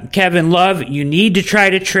 Kevin Love, you need to try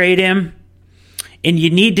to trade him. And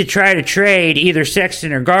you need to try to trade either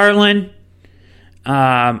Sexton or Garland.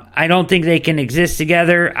 I don't think they can exist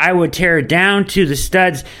together. I would tear it down to the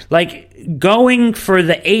studs. Like, going for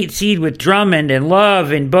the 8 seed with Drummond and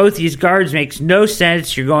Love and both these guards makes no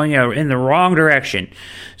sense. You're going in the wrong direction.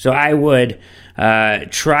 So I would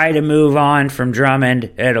try to move on from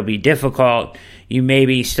Drummond. It'll be difficult. You may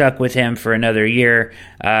be stuck with him for another year.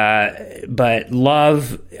 But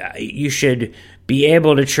Love, you should be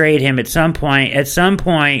able to trade him at some point. At some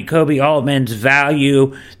point, Kobe Altman's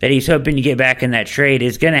value that he's hoping to get back in that trade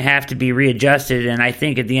is going to have to be readjusted, and I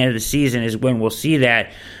think at the end of the season is when we'll see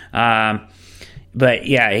that. But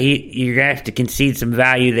yeah, you're going to have to concede some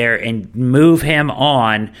value there and move him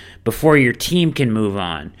on before your team can move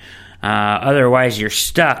on. Otherwise, you're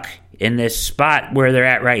stuck in this spot where they're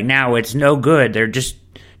at right now. It's no good. They're just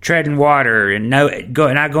treading water and not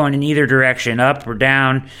going in either direction, up or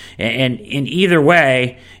down. And in either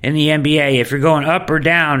way, in the NBA, if you're going up or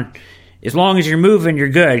down, as long as you're moving, you're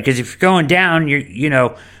good. Because if you're going down,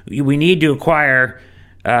 we need to acquire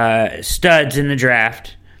studs in the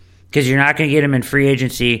draft because you're not going to get them in free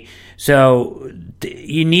agency. So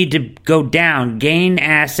you need to go down, gain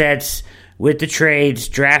assets with the trades,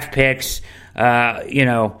 draft picks,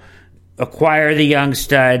 acquire the young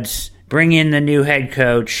studs, bring in the new head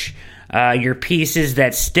coach, your pieces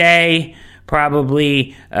that stay,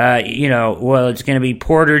 probably, it's going to be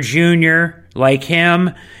Porter Jr., like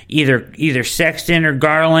him, either Sexton or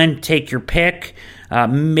Garland, take your pick.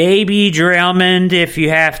 Maybe Draymond if you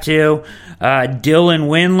have to. Dylan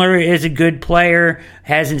Windler is a good player,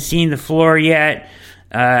 hasn't seen the floor yet.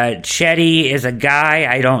 Chetty is a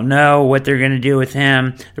guy. I don't know what they're going to do with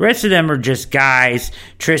him. The rest of them are just guys.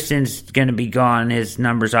 Tristan's going to be gone. His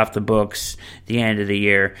numbers off the books at the end of the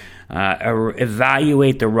year.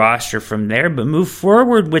 Evaluate the roster from there, but move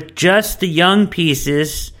forward with just the young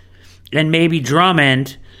pieces and maybe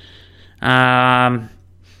Drummond. And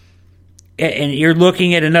you're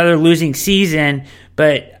looking at another losing season,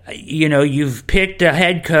 but you've picked a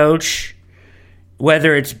head coach,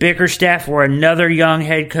 whether it's Bickerstaff or another young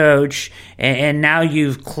head coach, and now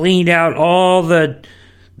you've cleaned out all the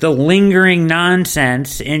lingering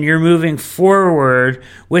nonsense, and you're moving forward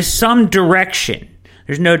with some direction.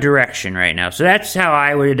 There's no direction right now. So that's how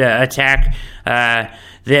I would attack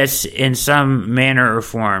this in some manner or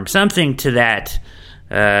form. Something to that,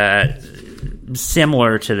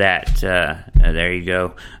 similar to that. There you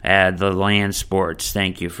go. The Land Sports.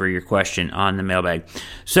 Thank you for your question on the mailbag.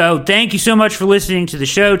 So thank you so much for listening to the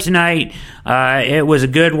show tonight. It was a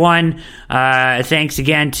good one. Thanks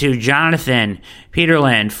again to Jonathan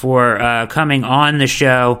Peterland for coming on the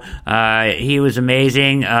show. He was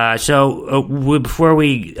amazing. Before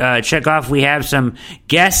we check off, we have some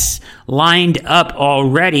guests lined up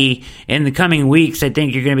already in the coming weeks. I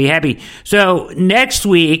think you're going to be happy. So next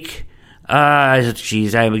week,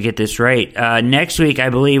 I would get this right. Next week, I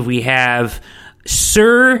believe we have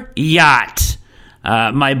Sir Yacht.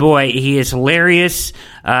 My boy, he is hilarious.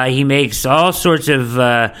 He makes all sorts of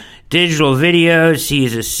digital videos.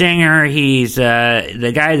 He's a singer. He's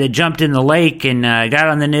the guy that jumped in the lake and got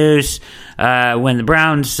on the news when the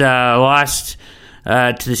Browns lost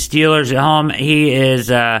to the Steelers at home. He is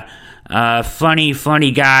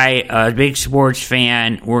funny guy, a big sports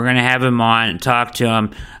fan. We're going to have him on and talk to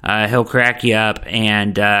him. He'll crack you up.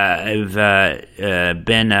 And I've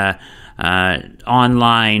been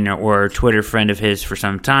online or Twitter friend of his for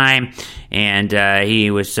some time. And he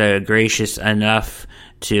was gracious enough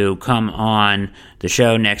to come on the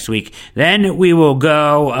show next week. Then we will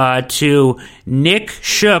go to Nick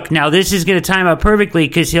Shook. Now, this is going to time out perfectly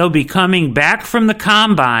because he'll be coming back from the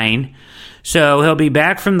Combine. So he'll be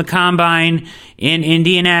back from the Combine in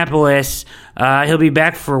Indianapolis. He'll be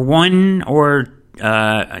back for 1 or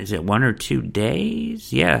 2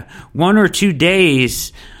 days? Yeah, 1 or 2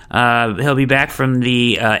 days. He'll be back from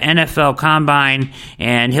the NFL Combine,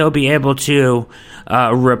 and he'll be able to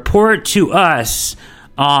report to us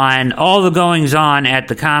on all the goings-on at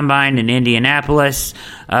the Combine in Indianapolis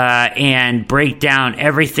and break down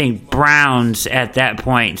everything Browns at that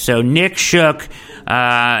point. So Nick Shook,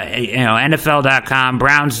 NFL.com,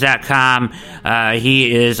 Browns.com.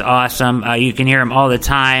 He is awesome. You can hear him all the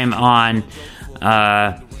time on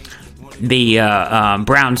the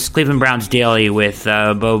Cleveland Browns Daily with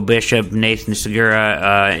Bo Bishop, Nathan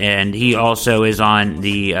Segura, and he also is on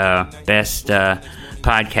the best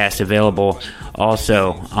podcast available,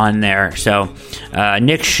 also on there. So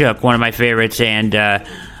Nick Shook, one of my favorites, and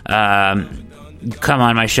come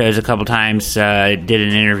on my shows a couple times, did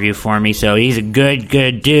an interview for me. So he's a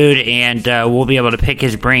good dude, and we'll be able to pick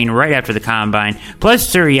his brain right after the Combine. Plus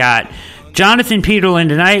Sir Yacht. Jonathan Peterlin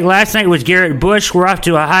tonight. Last night was Garrett Bush. We're off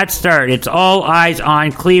to a hot start. It's All Eyes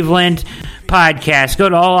on Cleveland podcast. Go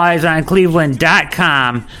to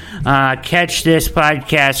alliesOnCleveland.com. Catch this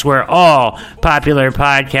podcast where all popular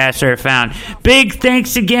podcasts are found. Big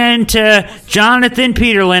thanks again to Jonathan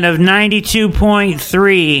Peterlin of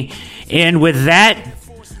 92.3. And with that,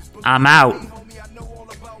 I'm out.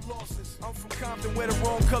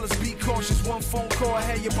 One phone call, I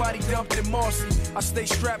had your body dumped in Marcy. I stay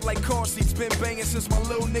strapped like car seats. Been banging since my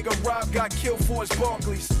little nigga Rob got killed for his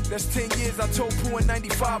Barclays. That's 10 years. I told Pooh in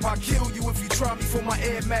 95, I'll kill you if you try me for my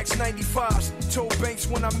Air Max 95s. Told Banks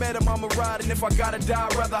when I met him I'ma ride, and if I gotta die,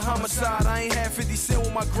 I'd rather homicide. I ain't had 50 cent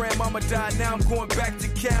when my grandmama died. Now I'm going back to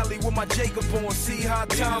Cali with my Jacob on. See how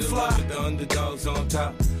time fly. The underdogs on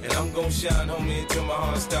top, and I'm gon' shine, homie, until my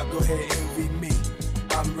heart stop. Go ahead, envy me.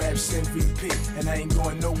 I'm Raps MVP, and I ain't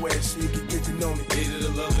going nowhere, so you can get to know me. Hated the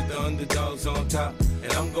love with the underdogs on top,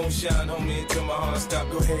 and I'm gon' shine, homie, until my heart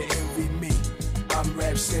stop. Go ahead, envy me. I'm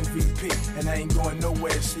Raps MVP, and I ain't going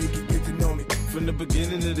nowhere, so you can get to know me. From the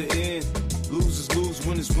beginning to the end, losers lose,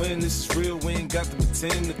 winners win. This is real, we ain't got to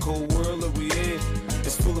pretend. The cold world that we in,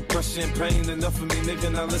 it's full of pressure and pain. Enough of me, nigga,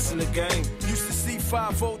 now listen to game. Used to see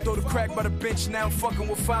 5-0, throw the crack by the bench. Now I'm fucking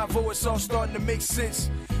with 5-0, it's all starting to make sense.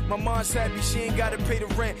 My mom's happy she ain't gotta pay the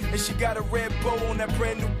rent, and she got a red bow on that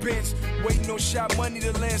brand new Benz. Waiting on shot money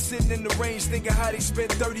to land, sitting in the range, thinking how they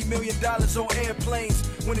spent $30 million on airplanes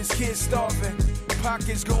when his kids starving.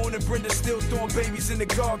 Pockets going and Brenda still throwing babies in the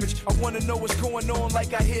garbage. I wanna know what's going on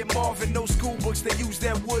like I hear Marvin. No school books, they use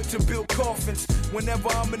that wood to build coffins. Whenever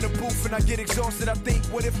I'm in the booth and I get exhausted, I think,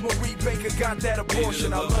 what if Marie Baker got that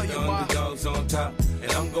abortion? I love you, ma. Underdogs on top,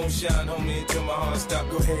 and I'm gon' shine, homie, until my heart stop.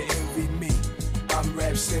 Go ahead, envy me. I'm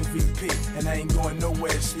Raps MVP, and I ain't going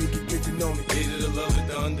nowhere, so you can get to know me. Hated the love with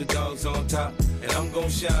the underdogs on top, and I'm gon'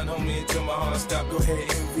 shine, homie, until my heart stop. Go ahead,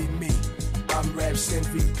 envy me. I'm Raps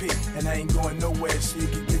MVP, and I ain't going nowhere, so you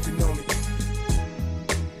can get to know me.